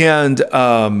 And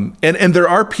there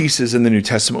are pieces in the New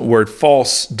Testament where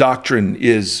false doctrine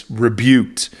is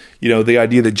rebuked. The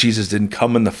idea that Jesus didn't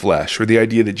come in the flesh, or the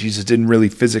idea that Jesus didn't really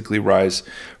physically rise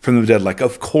from the dead, like,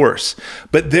 of course.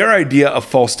 But their idea of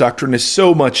false doctrine is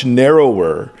so much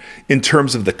narrower in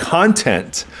terms of the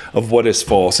content of what is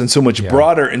false, and so much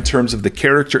broader in terms of the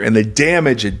character and the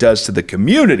damage it does to the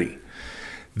community.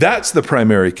 That's the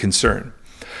primary concern.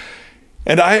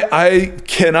 And I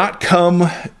cannot come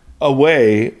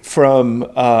away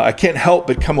from, I can't help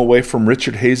but come away from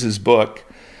Richard Hays's book,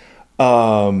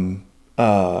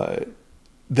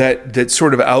 that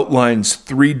sort of outlines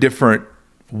 3 different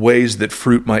ways that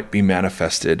fruit might be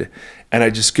manifested. And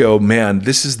I just go, man,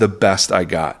 this is the best I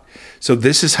got. So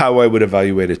this is how I would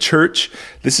evaluate a church.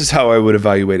 This is how I would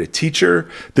evaluate a teacher.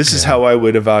 This is how I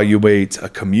would evaluate a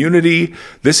community.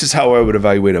 This is how I would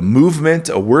evaluate a movement,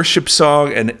 a worship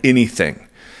song, and anything.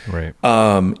 Right.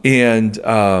 And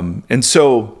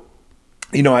so,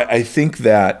 I think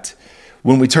that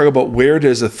when we talk about where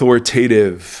does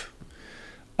authoritative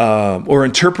or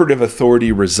interpretive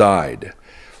authority reside?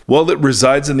 Well, it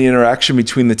resides in the interaction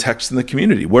between the text and the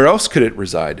community. Where else could it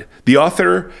reside? The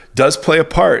author does play a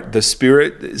part. The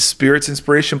Spirit's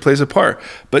inspiration plays a part,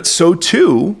 but so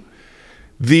too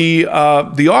the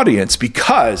audience.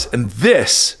 Because, and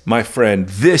this, my friend,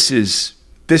 this is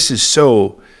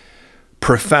so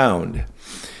profound.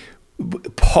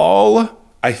 Paul,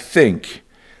 I think,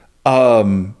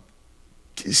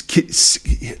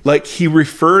 like he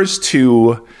refers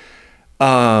to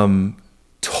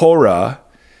Torah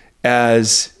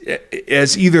as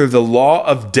either the law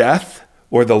of death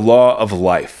or the law of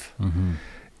life. Mm-hmm.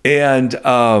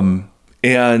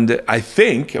 And I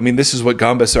think, this is what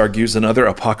Gombas argues and other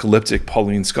apocalyptic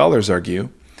Pauline scholars argue,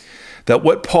 that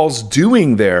what Paul's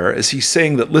doing there is he's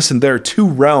saying that, listen, there are 2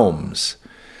 realms.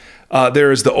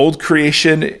 There is the old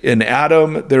creation in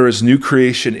Adam. There is new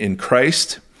creation in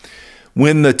Christ.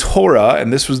 When the Torah,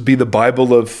 and this would be the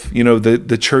Bible of,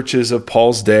 the churches of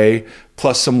Paul's day,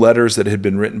 plus some letters that had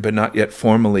been written but not yet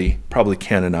formally probably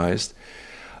canonized.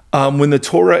 When the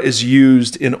Torah is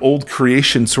used in old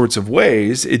creation sorts of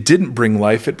ways, it didn't bring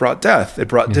life, it brought death. It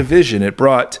brought division.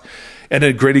 And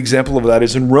a great example of that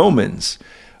is in Romans,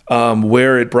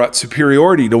 where it brought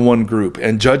superiority to one group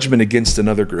and judgment against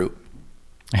another group.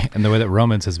 And the way that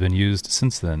Romans has been used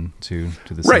since then to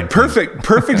the same right,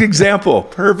 perfect example,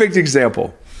 perfect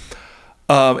example.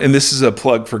 And this is a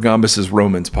plug for Gombas's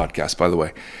Romans podcast, by the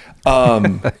way.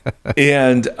 And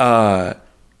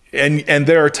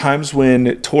there are times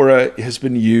when Torah has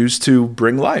been used to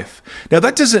bring life. Now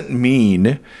that doesn't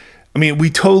mean, we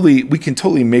can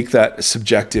totally make that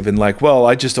subjective and like, well,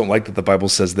 I just don't like that the Bible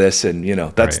says this, and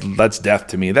that's death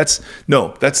to me. That's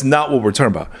not what we're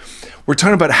talking about. We're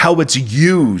talking about how it's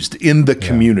used in the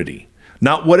community,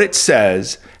 not what it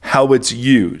says, how it's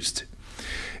used.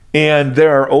 And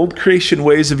there are old creation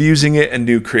ways of using it and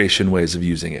new creation ways of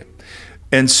using it.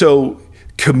 And so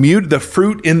the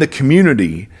fruit in the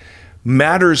community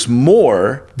matters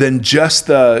more than just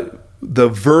the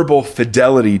verbal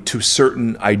fidelity to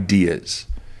certain ideas.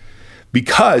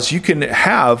 Because you can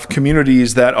have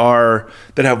communities that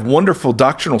have wonderful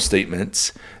doctrinal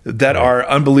statements that are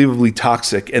unbelievably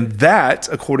toxic, and that,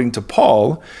 according to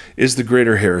Paul, is the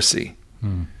greater heresy.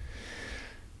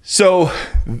 So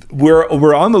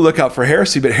we're on the lookout for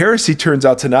heresy, but heresy turns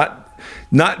out to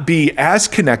not be as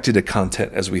connected to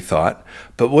content as we thought,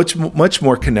 but much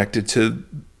more connected to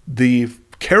the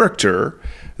character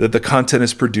that the content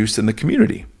is produced in the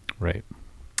community. Right.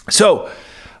 So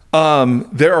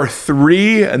there are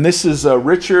three, and this is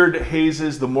Richard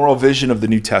Hayes's The Moral Vision of the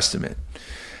New Testament.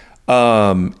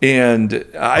 And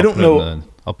I don't know.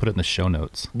 I'll put it in the show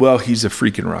notes. Well, he's a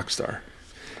freaking rock star.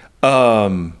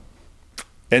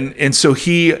 And so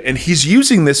he's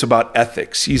using this about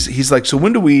ethics. He's like, so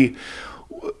when do we,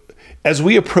 as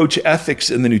we approach ethics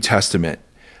in the New Testament,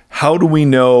 how do we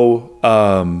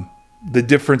know the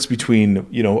difference between,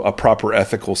 a proper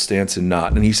ethical stance and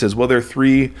not? And he says, well, there are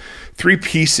three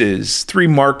pieces, three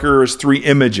markers, three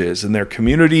images, and they're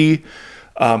community,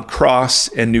 cross,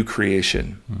 and new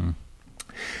creation.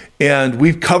 And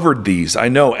we've covered these, I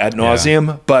know, ad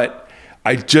nauseum, but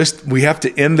we have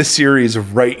to end the series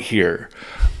right here,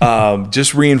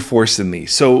 just reinforcing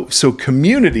these. So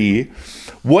community,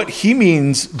 what he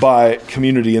means by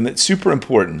community, and that's super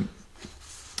important,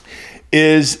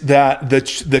 is that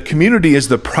the community is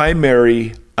the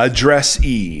primary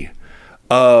addressee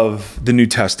of the New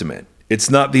Testament. It's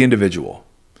not the individual.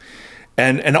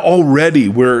 And already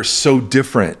we're so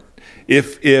different.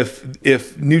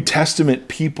 If New Testament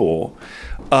people,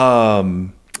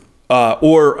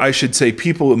 or I should say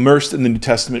people immersed in the New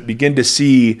Testament, begin to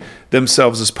see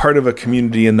themselves as part of a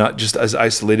community and not just as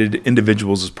isolated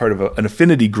individuals, as part of an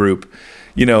affinity group,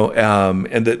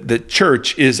 and that the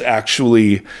church is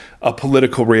actually a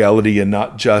political reality and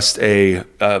not just a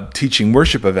teaching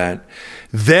worship event,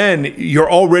 then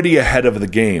you're already ahead of the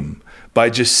game by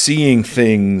just seeing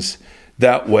things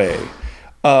that way.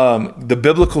 The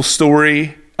biblical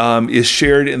story is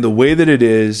shared in the way that it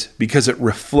is because it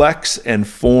reflects and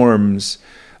forms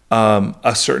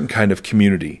a certain kind of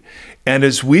community. And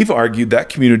as we've argued, that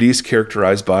community is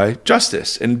characterized by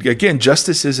justice. And again,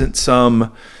 justice isn't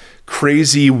some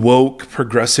crazy, woke,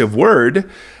 progressive word.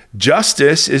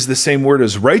 Justice is the same word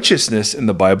as righteousness in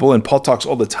the Bible. And Paul talks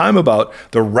all the time about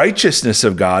the righteousness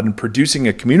of God and producing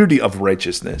a community of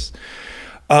righteousness.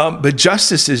 But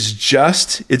justice is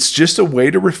just a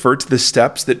way to refer to the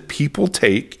steps that people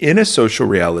take in a social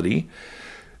reality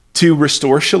to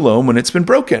restore shalom when it's been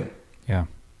broken. Yeah.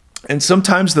 And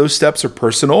sometimes those steps are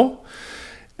personal,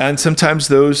 and sometimes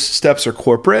those steps are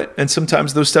corporate, and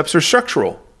sometimes those steps are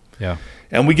structural. Yeah.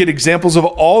 And we get examples of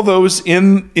all those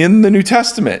in the New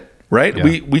Testament, right?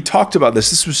 Yeah. We talked about this.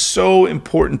 This was so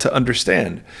important to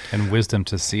understand. And wisdom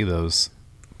to see those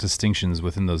distinctions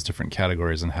within those different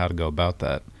categories and how to go about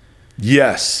that.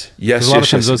 Yes. A lot of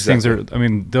times those exactly. things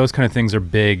are, those kind of things are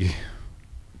big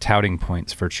touting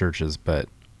points for churches, but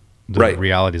the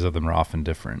realities of them are often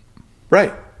different.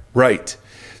 Right.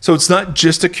 So it's not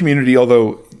just a community,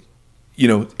 although,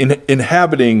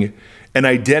 inhabiting an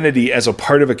identity as a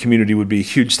part of a community would be a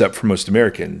huge step for most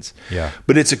Americans. Yeah.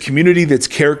 But it's a community that's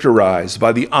characterized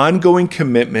by the ongoing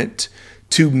commitment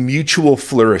to mutual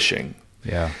flourishing.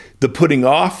 Yeah. The putting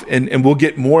off, and we'll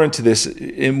get more into this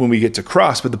when we get to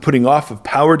cross, but the putting off of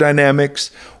power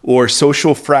dynamics or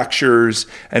social fractures,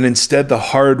 and instead the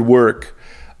hard work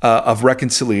of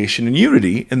reconciliation and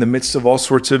unity in the midst of all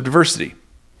sorts of diversity.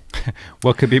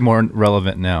 What could be more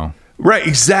relevant now? Right,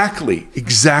 exactly.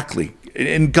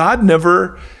 And God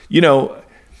never,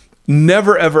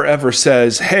 ever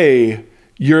says, hey,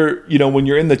 when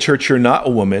you're in the church, you're not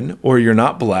a woman, or you're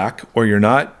not black, or you're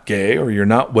not gay, or you're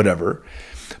not whatever.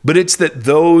 But it's that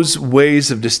those ways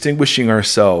of distinguishing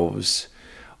ourselves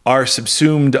are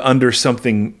subsumed under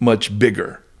something much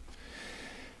bigger.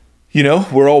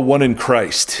 We're all one in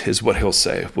Christ, is what he'll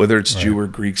say, whether it's Jew or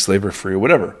Greek, slave or free or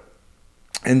whatever.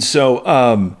 And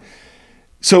so,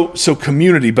 so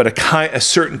community, but a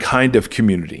certain kind of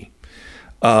community,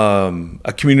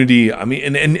 a community.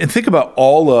 And think about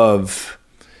all of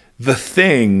the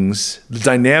things, the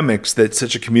dynamics that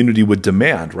such a community would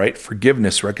demand, right?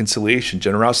 Forgiveness, reconciliation,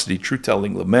 generosity,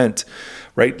 truth-telling, lament,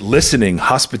 right? Listening,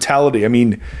 hospitality.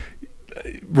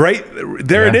 Right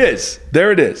there it is.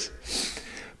 There it is.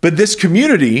 But this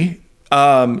community,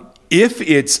 if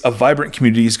it's a vibrant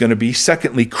community, is going to be,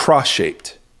 secondly,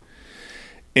 cross-shaped.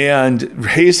 And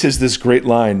Hayes has this great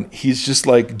line. He's just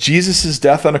like, Jesus'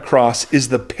 death on a cross is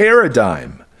the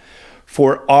paradigm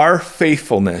for our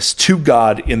faithfulness to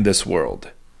God in this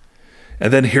world.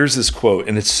 And then here's this quote,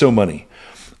 and it's so money.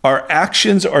 Our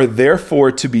actions are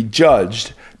therefore to be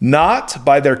judged not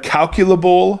by their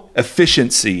calculable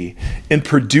efficiency in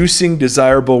producing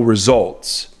desirable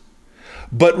results,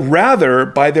 but rather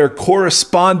by their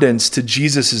correspondence to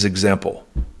Jesus' example.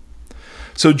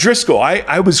 So Driscoll,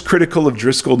 I was critical of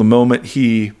Driscoll the moment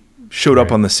he showed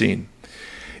up on the scene.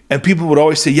 And people would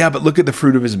always say, yeah, but look at the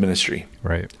fruit of his ministry.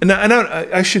 Right. And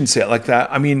I shouldn't say it like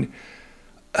that. I mean,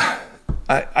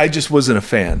 I just wasn't a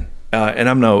fan. And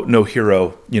I'm no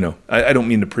hero. I don't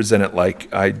mean to present it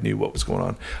like I knew what was going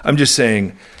on. I'm just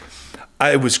saying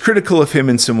I was critical of him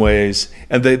in some ways.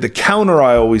 And the counter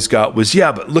I always got was,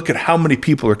 yeah, but look at how many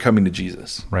people are coming to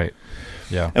Jesus. Right.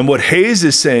 Yeah. And what Hayes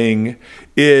is saying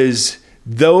is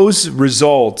those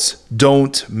results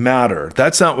don't matter.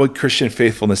 That's not what Christian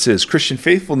faithfulness is. Christian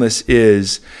faithfulness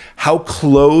is how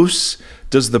close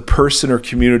does the person or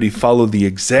community follow the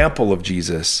example of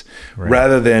Jesus,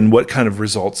 rather than what kind of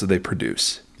results do they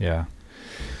produce. Yeah.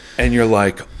 And you're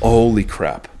like, holy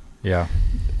crap. Yeah.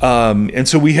 And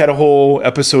so we had a whole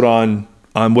episode on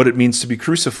what it means to be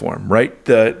cruciform, right?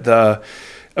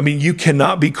 You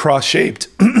cannot be cross-shaped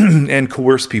and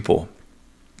coerce people.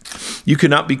 You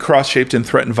cannot be cross-shaped and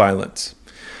threaten violence.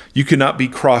 You cannot be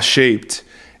cross-shaped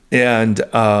and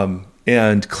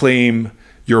claim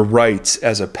your rights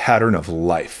as a pattern of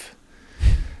life.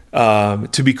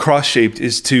 To be cross-shaped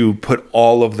is to put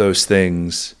all of those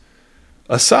things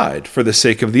aside for the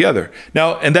sake of the other.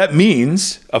 Now, and that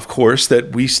means, of course,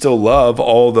 that we still love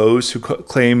all those who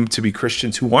claim to be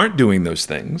Christians who aren't doing those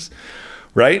things,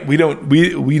 right? We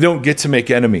don't get to make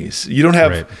enemies. You don't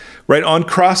have right on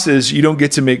crosses. You don't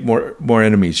get to make more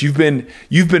enemies. You've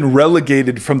been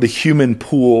relegated from the human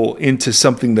pool into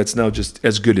something that's now just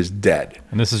as good as dead.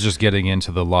 And this is just getting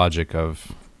into the logic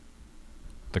of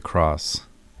the cross,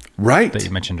 right? That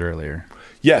you mentioned earlier.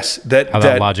 Yes, that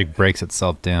logic breaks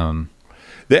itself down.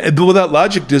 That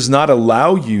logic does not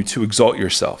allow you to exalt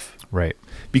yourself, right?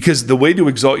 Because the way to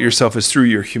exalt yourself is through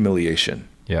your humiliation.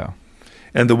 Yeah.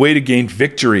 And the way to gain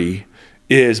victory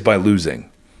is by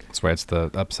losing. That's why it's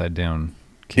the upside down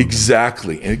kingdom.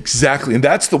 Exactly. And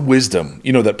that's the wisdom,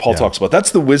 that Paul talks about.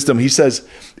 That's the wisdom. He says,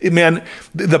 man,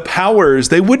 the powers,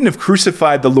 they wouldn't have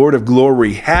crucified the Lord of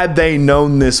glory had they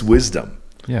known this wisdom.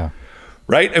 Yeah.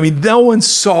 Right? I mean, no one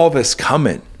saw this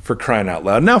coming, for crying out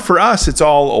loud. Now, for us, it's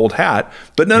all old hat,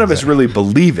 but none of us really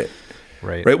believe it.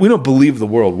 Right. We don't believe the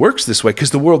world works this way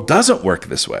because the world doesn't work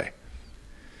this way.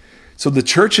 So the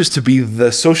church is to be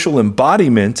the social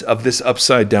embodiment of this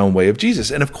upside down way of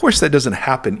Jesus. And of course, that doesn't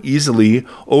happen easily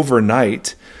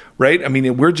overnight, right? I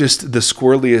mean, we're just the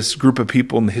squirreliest group of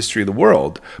people in the history of the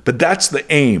world, but that's the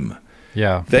aim.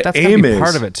 Yeah. The that's aim is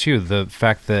part of it too. The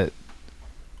fact that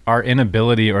our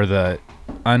inability or the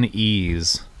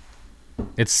unease,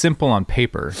 it's simple on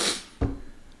paper,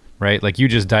 right? Like you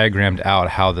just diagrammed out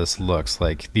how this looks.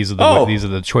 Like these are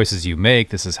the choices you make.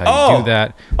 This is how you do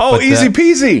that. Oh, but easy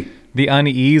peasy. The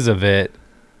unease of it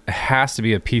has to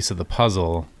be a piece of the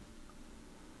puzzle.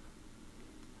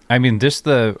 I mean,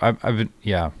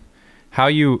 how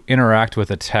you interact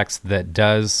with a text that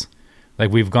does, like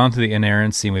we've gone through the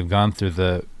inerrancy and we've gone through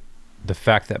the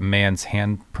fact that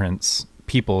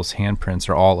people's handprints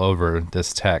are all over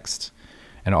this text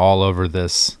and all over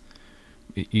this,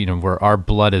 where our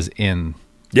blood is in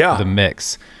the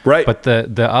mix. Right. But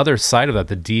the other side of that,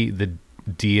 the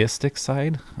deistic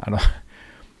side,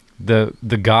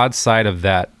 the God side of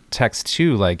that text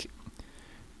too, like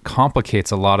complicates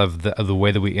a lot of the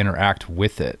way that we interact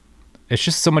with it. It's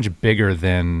just so much bigger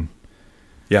than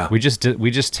we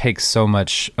just take so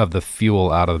much of the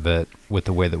fuel out of it with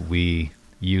the way that we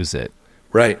use it,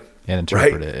 right, and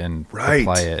interpret it and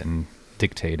apply it and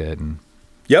dictate it. And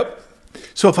yep.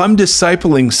 So if I'm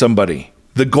discipling somebody,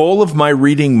 the goal of my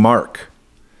reading Mark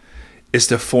is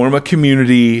to form a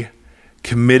community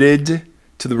committed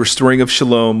to the restoring of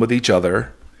shalom with each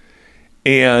other,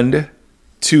 and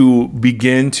to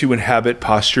begin to inhabit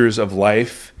postures of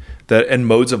life and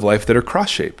modes of life that are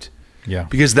cross-shaped. Yeah.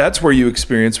 Because that's where you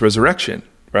experience resurrection,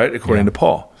 right? According to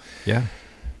Paul. Yeah.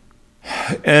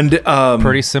 And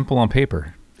pretty simple on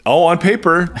paper. Oh, on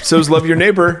paper. So's love your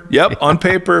neighbor. Yep, on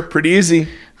paper, pretty easy.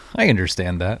 I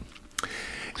understand that.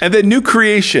 And then new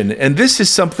creation, and this is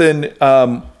something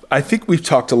I think we've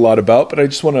talked a lot about, but I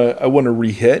want to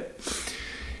re-hit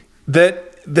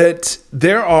that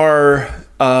there are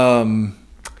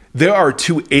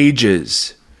two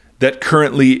ages that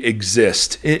currently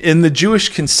exist in the Jewish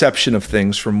conception of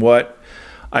things. From what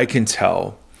I can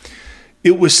tell,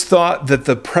 it was thought that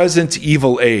the present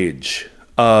evil age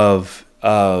of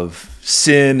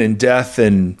sin and death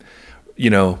and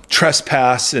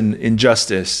trespass and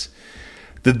injustice,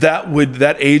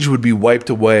 that age would be wiped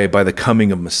away by the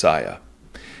coming of Messiah.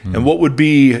 And what would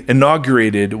be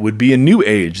inaugurated would be a new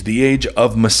age, the age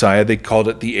of Messiah. They called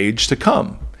it the age to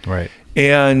come. Right.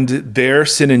 And their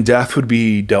sin and death would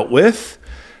be dealt with.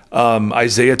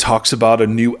 Isaiah talks about a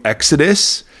new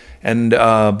exodus, and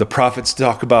the prophets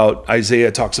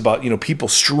Isaiah talks about, people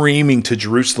streaming to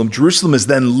Jerusalem. Jerusalem is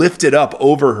then lifted up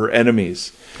over her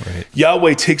enemies. Right.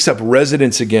 Yahweh takes up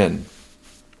residence again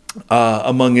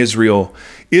among Israel.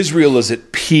 Israel is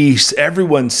at peace.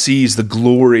 Everyone sees the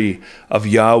glory of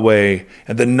Yahweh,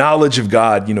 and the knowledge of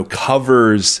God,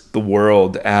 covers the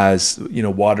world as,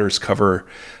 waters cover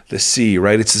the sea,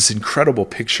 right? It's this incredible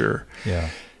picture. Yeah.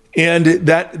 And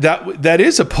that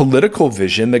is a political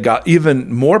vision that got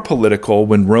even more political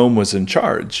when Rome was in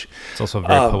charge. It's also a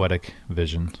very poetic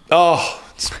vision. Oh,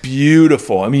 it's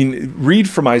beautiful. I mean, read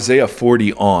from Isaiah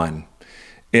 40 on,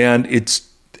 and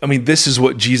this is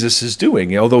what Jesus is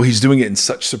doing, although he's doing it in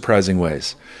such surprising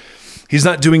ways. He's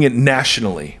not doing it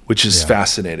nationally, which is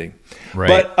fascinating.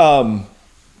 Right.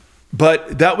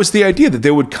 But that was the idea, that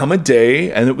there would come a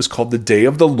day, and it was called the day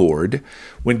of the Lord,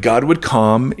 when God would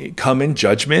come in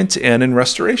judgment and in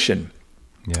restoration.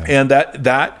 Yeah. And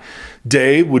that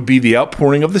day would be the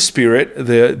outpouring of the Spirit.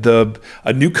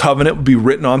 A new covenant would be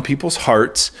written on people's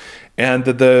hearts, and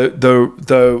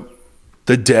the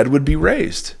dead would be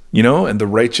raised, and the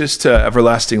righteous to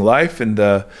everlasting life, and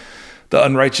the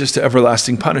unrighteous to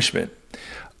everlasting punishment.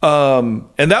 And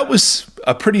that was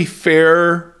a pretty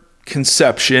fair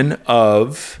conception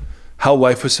of how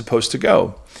life was supposed to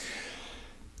go.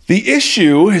 The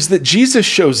issue is that Jesus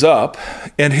shows up,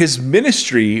 and his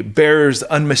ministry bears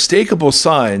unmistakable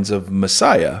signs of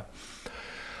Messiah,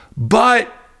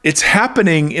 but it's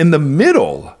happening in the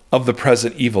middle of the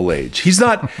present evil age. He's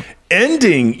not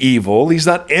ending evil. He's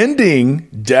not ending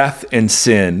death and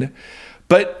sin.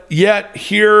 But yet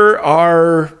here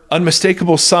are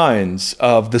unmistakable signs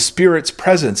of the Spirit's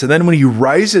presence. And then when he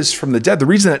rises from the dead, the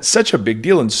reason that's such a big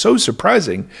deal and so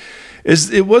surprising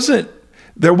is it wasn't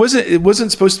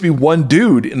supposed to be one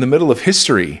dude in the middle of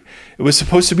history. It was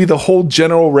supposed to be the whole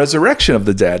general resurrection of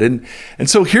the dead. And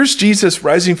so here's Jesus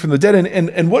rising from the dead.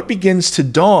 And what begins to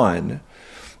dawn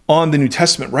on the New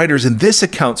Testament writers, and this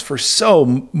accounts for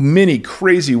so many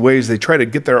crazy ways they try to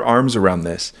get their arms around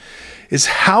this, is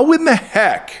how in the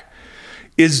heck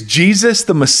is Jesus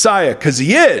the Messiah? Because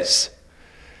he is.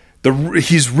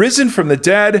 He's risen from the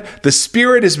dead. The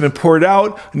Spirit has been poured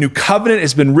out. A new covenant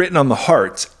has been written on the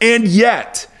hearts. And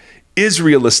yet,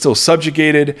 Israel is still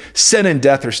subjugated. Sin and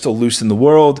death are still loose in the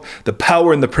world. The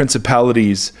power and the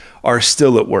principalities are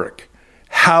still at work.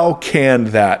 How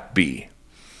can that be?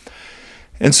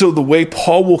 And so the way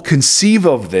Paul will conceive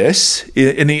of this,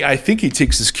 and I think he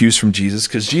takes his cues from Jesus,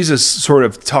 because Jesus sort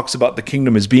of talks about the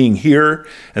kingdom as being here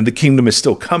and the kingdom is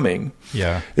still coming,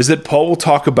 is that Paul will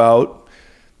talk about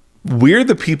we're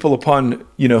the people upon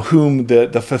whom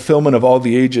the fulfillment of all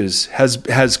the ages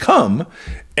has come,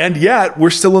 and yet we're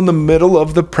still in the middle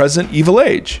of the present evil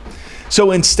age.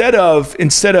 So instead of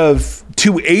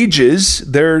two ages,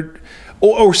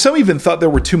 or some even thought there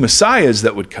were two messiahs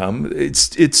that would come.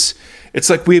 It's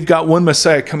like we've got one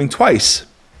Messiah coming twice.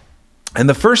 And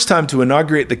the first time to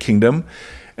inaugurate the kingdom,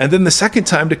 and then the second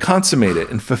time to consummate it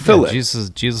and fulfill it.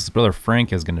 Jesus' brother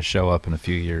Frank is going to show up in a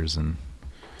few years and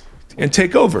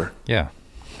take over. Yeah.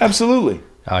 Absolutely.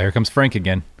 Oh, here comes Frank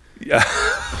again. Yeah.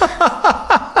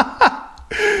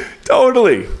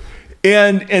 Totally.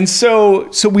 And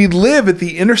so we live at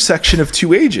the intersection of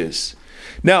two ages.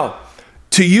 Now,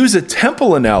 to use a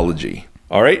temple analogy,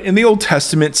 all right, in the Old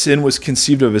Testament, sin was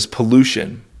conceived of as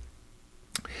pollution.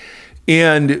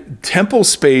 And temple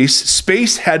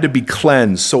space had to be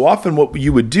cleansed. So often what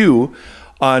you would do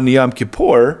on Yom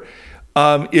Kippur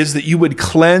is that you would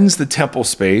cleanse the temple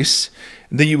space,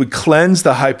 and then you would cleanse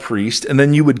the high priest, and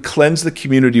then you would cleanse the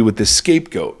community with the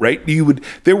scapegoat, right?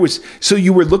 So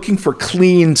you were looking for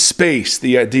clean space.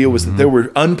 The idea was that there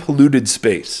were unpolluted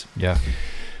space. Yeah.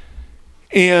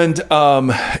 And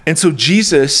so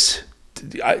Jesus,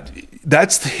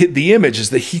 that's the image, is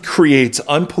that he creates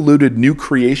unpolluted new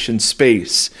creation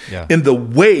space in the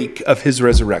wake of his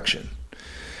resurrection,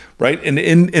 right?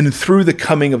 And through the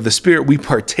coming of the Spirit, we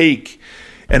partake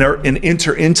and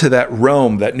enter into that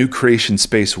realm, that new creation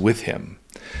space with him.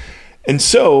 And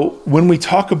so when we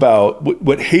talk about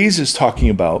what Hayes is talking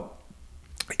about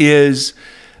is,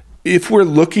 if we're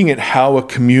looking at how a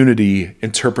community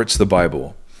interprets the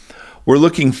Bible, we're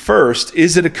looking first,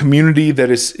 is it a community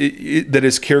that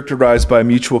is characterized by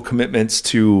mutual commitments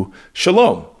to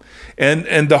shalom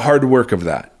and the hard work of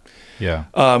that? Yeah.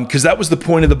 Because that was the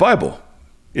point of the Bible,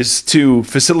 is to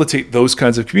facilitate those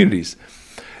kinds of communities.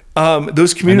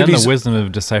 Those communities. And then the wisdom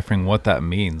of deciphering what that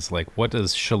means. Like, what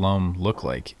does shalom look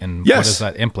like? And what does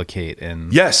that implicate?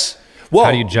 And yes. Well,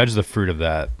 how do you judge the fruit of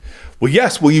that? Well,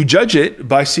 yes. Well, you judge it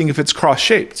by seeing if it's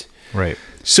cross-shaped. Right.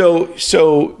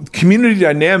 So community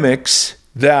dynamics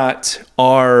that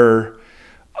are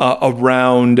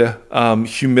around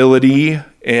humility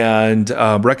and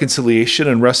reconciliation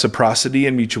and reciprocity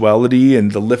and mutuality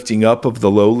and the lifting up of the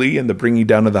lowly and the bringing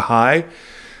down of the high,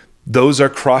 those are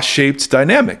cross-shaped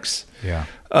dynamics. Yeah.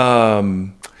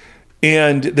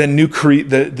 And then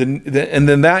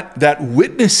that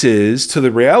witnesses to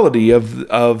the reality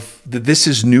of that this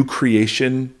is new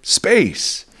creation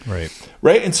space. Right.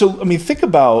 Right. And so, I mean, think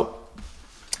about,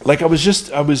 like, I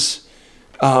was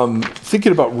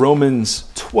thinking about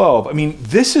Romans 12. I mean,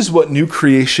 this is what new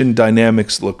creation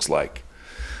dynamics looks like.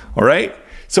 All right.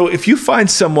 So if you find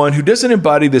someone who doesn't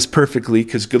embody this perfectly,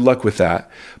 because good luck with that,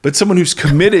 but someone who's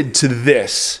committed to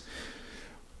this,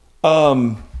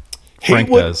 Frank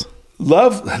does.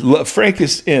 Love, Frank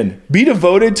is in. Be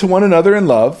devoted to one another in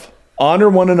love. Honor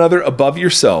one another above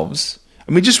yourselves.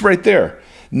 I mean, just right there.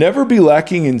 Never be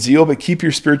lacking in zeal, but keep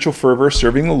your spiritual fervor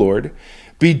serving the Lord.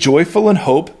 Be joyful in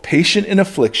hope, patient in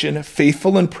affliction,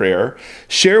 faithful in prayer.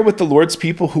 Share with the Lord's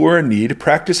people who are in need.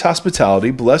 Practice hospitality.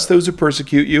 Bless those who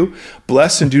persecute you.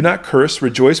 Bless and do not curse.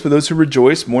 Rejoice with those who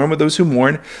rejoice. Mourn with those who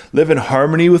mourn. Live in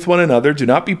harmony with one another. Do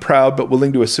not be proud, but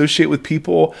willing to associate with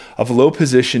people of low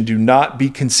position. Do not be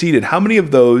conceited. How many of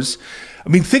those? I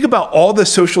mean, think about all the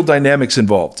social dynamics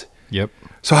involved. Yep.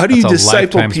 So how do you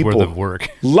disciple people? Worth of work.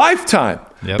 Lifetime.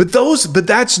 Yep. But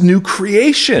that's new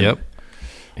creation. Yep.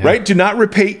 Right? Do not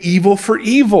repay evil for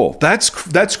evil. That's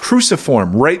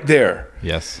cruciform right there.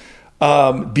 Yes.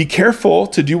 Be careful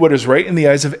to do what is right in the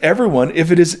eyes of everyone,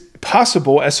 if it is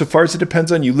possible, as so far as it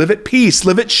depends on you. Live at peace.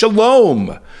 Live at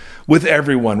shalom with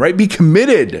everyone, right? Be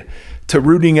committed to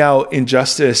rooting out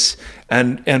injustice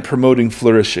and promoting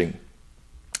flourishing.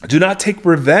 Do not take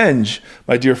revenge,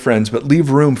 my dear friends, but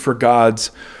leave room for God's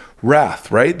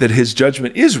wrath, right? That his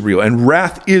judgment is real, and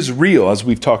wrath is real, as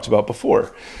we've talked about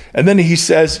before. And then he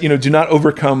says, do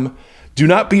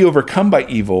not be overcome by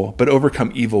evil, but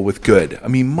overcome evil with good. I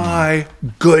mean, my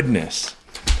goodness.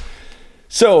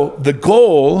 So the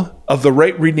goal of the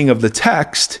right reading of the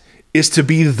text is to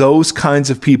be those kinds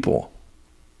of people.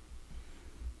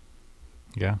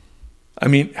 Yeah. I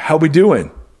mean, how we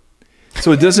doing?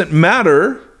 So it doesn't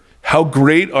matter how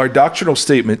great our doctrinal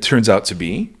statement turns out to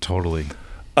be. Totally.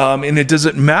 And it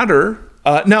doesn't matter.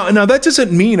 Now that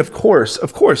doesn't mean, of course,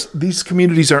 these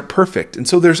communities aren't perfect. And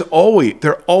so there's always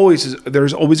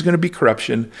going to be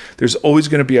corruption. There's always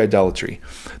going to be idolatry.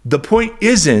 The point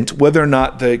isn't whether or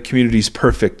not the community is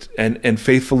perfect and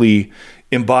faithfully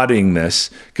embodying this,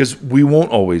 because we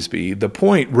won't always be. The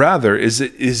point, rather, is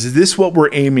this what we're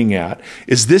aiming at?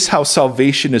 Is this how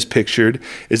salvation is pictured?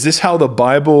 Is this how the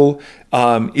Bible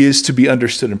is to be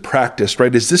understood and practiced?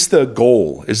 Right? Is this the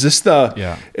goal? Is this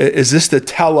the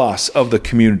telos of the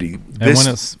community?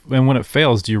 And when it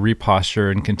fails, do you reposture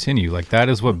and continue? Like, that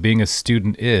is what being a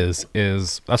student is.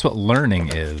 That's what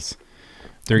learning is.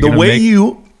 The way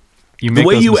you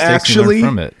actually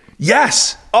learn from it.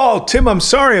 Yes. Oh, Tim, I'm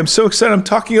sorry. I'm so excited. I'm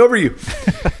talking over you.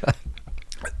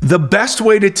 The best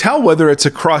way to tell whether it's a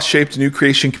cross-shaped new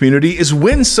creation community is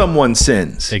when someone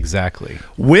sins. Exactly.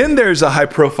 When there's a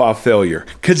high-profile failure,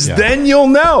 because then you'll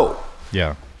know.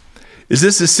 Yeah. Is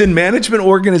this a sin management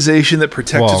organization that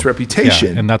protects its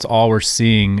reputation? Yeah, and that's all we're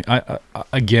seeing,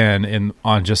 again,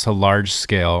 on just a large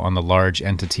scale, on the large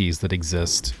entities that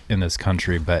exist in this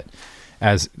country. But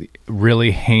as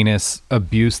really heinous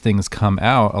abuse things come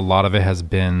out, a lot of it has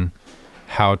been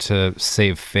how to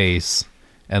save face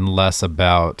and less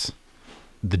about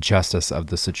the justice of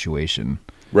the situation.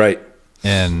 Right.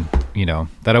 And,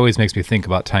 that always makes me think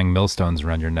about tying millstones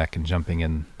around your neck and jumping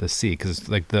in the sea. Because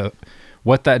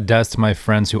what that does to my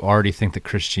friends who already think that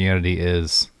Christianity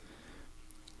is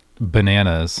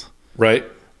bananas. Right.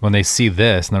 When they see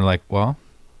this and they're like, well,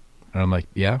 and I'm like,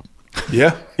 yeah.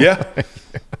 Yeah. Yeah.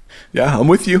 Yeah, I'm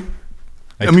with you.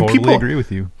 I mean, totally people agree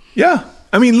with you. Yeah.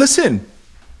 I mean, listen,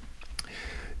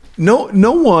 no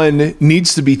one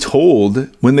needs to be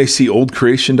told when they see old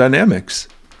creation dynamics.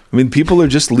 I mean, people are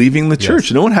just leaving the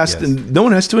church. No one has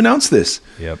to announce this.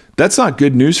 Yep. That's not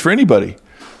good news for anybody.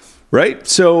 Right?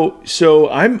 So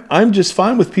I'm just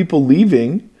fine with people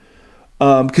leaving,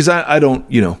 because I don't,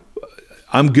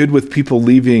 I'm good with people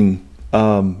leaving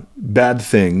bad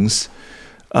things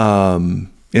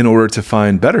in order to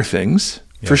find better things,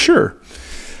 for sure.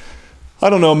 I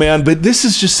don't know, man, but this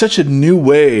is just such a new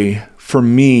way for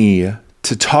me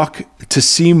to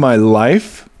see my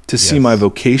life, to see my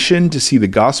vocation, to see the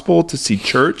gospel, to see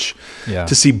church, Yeah.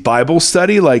 to see Bible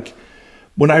study. Like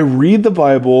when I read the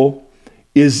Bible,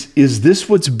 is this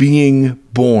what's being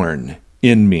born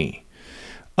in me?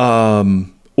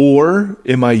 Or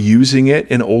am I using it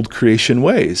in old creation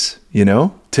ways,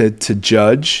 to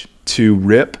judge, to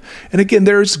rip? And again,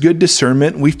 there's good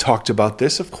discernment. We've talked about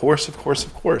this, of course.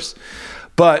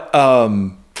 But,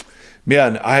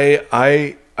 man,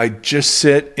 I just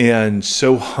sit and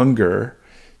so hunger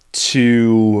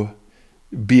to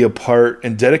be a part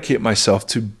and dedicate myself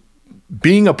to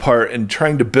being a part and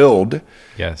trying to build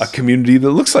a community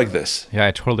that looks like this. Yeah,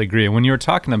 I totally agree. When you were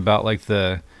talking about like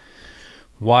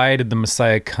why did the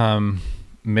Messiah come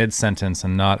mid-sentence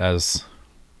and not as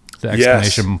the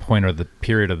exclamation point or the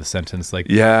period of the sentence? Like,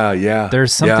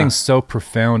 there's something so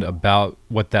profound about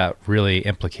what that really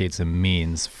implicates and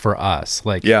means for us.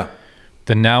 Like,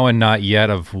 the now and not yet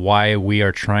of why we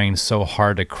are trying so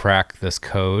hard to crack this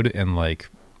code and like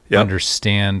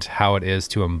understand how it is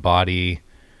to embody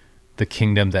the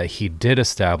kingdom that he did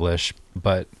establish,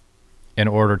 but in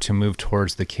order to move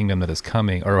towards the kingdom that is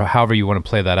coming, or however you want to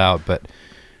play that out. But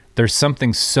there's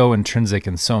something so intrinsic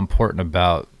and so important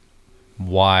about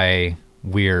why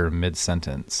we're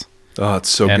mid-sentence. Oh, it's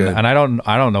so good. And I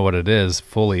don't know what it is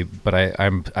fully, but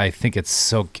I think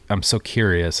I'm so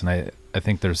curious, and I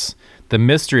think there's the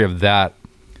mystery of that,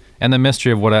 and the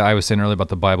mystery of what I was saying earlier about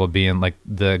the Bible being like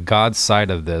the God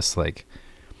side of this. Like,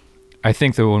 I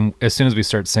think that as soon as we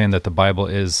start saying that the Bible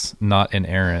is not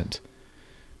inerrant,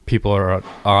 people are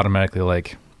automatically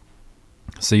like,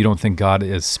 so you don't think God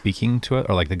is speaking to it?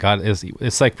 Or like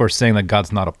it's like we're saying that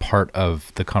God's not a part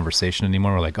of the conversation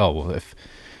anymore. We're like, oh, well,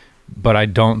 but I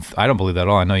don't believe that at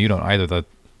all. I know you don't either. That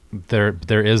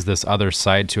there is this other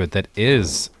side to it that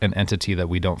is an entity that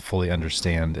we don't fully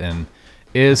understand and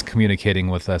is communicating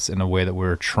with us in a way that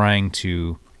we're trying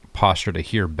to posture to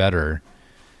hear better.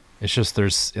 It's just,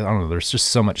 there's just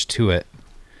so much to it.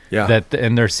 Yeah.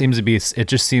 And there seems to be, it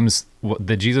just seems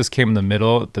that Jesus came in the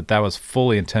middle, that was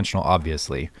fully intentional,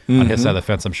 obviously. On his side of the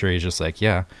fence, I'm sure he's just like,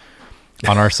 yeah.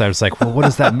 On our side, it's like, well, what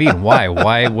does that mean? Why?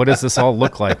 What does this all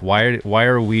look like? Why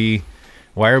are we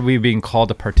being called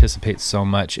to participate so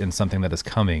much in something that is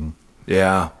coming?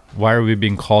 Yeah. Why are we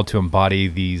being called to embody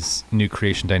these new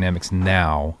creation dynamics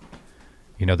now?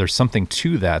 There's something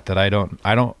to that I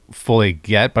don't fully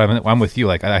get, but I'm with you.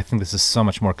 Like, I think this is so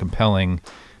much more compelling,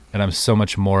 and I'm so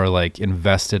much more like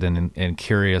invested and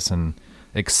curious and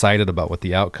excited about what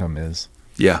the outcome is.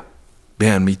 Yeah,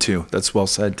 man, me too. That's well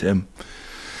said, Tim.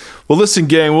 Well, listen,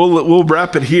 gang, we'll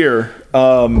wrap it here.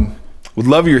 Would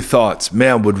love your thoughts,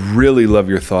 man. Would really love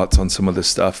your thoughts on some of this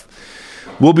stuff.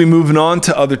 We'll be moving on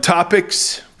to other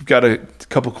topics. We've got a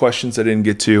couple questions I didn't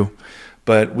get to.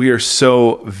 But we are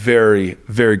so very,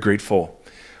 very grateful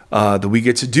that we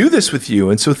get to do this with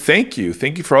you. And so thank you.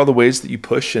 Thank you for all the ways that you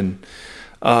push and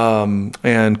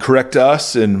correct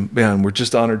us. And man, we're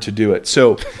just honored to do it.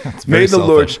 So may the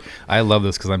Lord. I love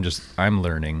this because I'm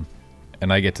learning,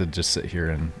 and I get to just sit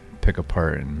here and pick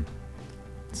apart. And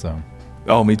so.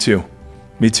 Oh, me too.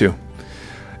 Me too.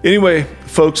 Anyway,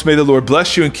 folks, may the Lord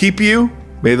bless you and keep you.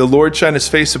 May the Lord shine his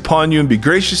face upon you and be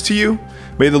gracious to you.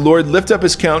 May the Lord lift up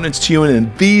his countenance to you, and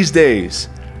in these days,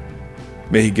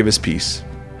 may he give us peace.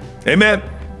 Amen.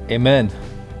 Amen.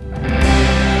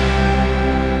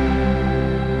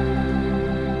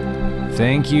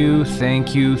 Thank you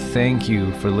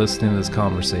for listening to this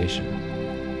conversation.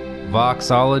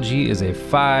 Voxology is a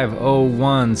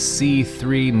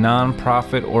 501c3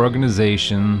 nonprofit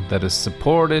organization that is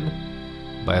supported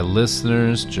by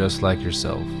listeners just like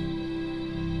yourself.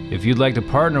 If you'd like to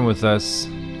partner with us,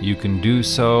 you can do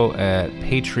so at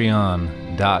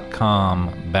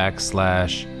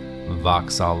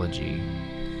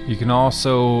patreon.com/Voxology. You can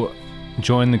also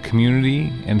join the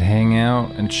community and hang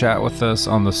out and chat with us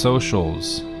on the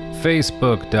socials.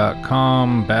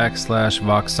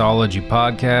 Facebook.com/Voxology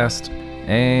Podcast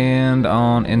and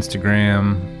on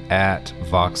Instagram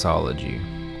 @Voxology.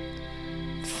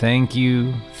 Thank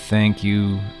you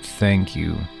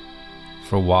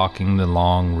for walking the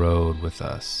long road with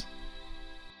us.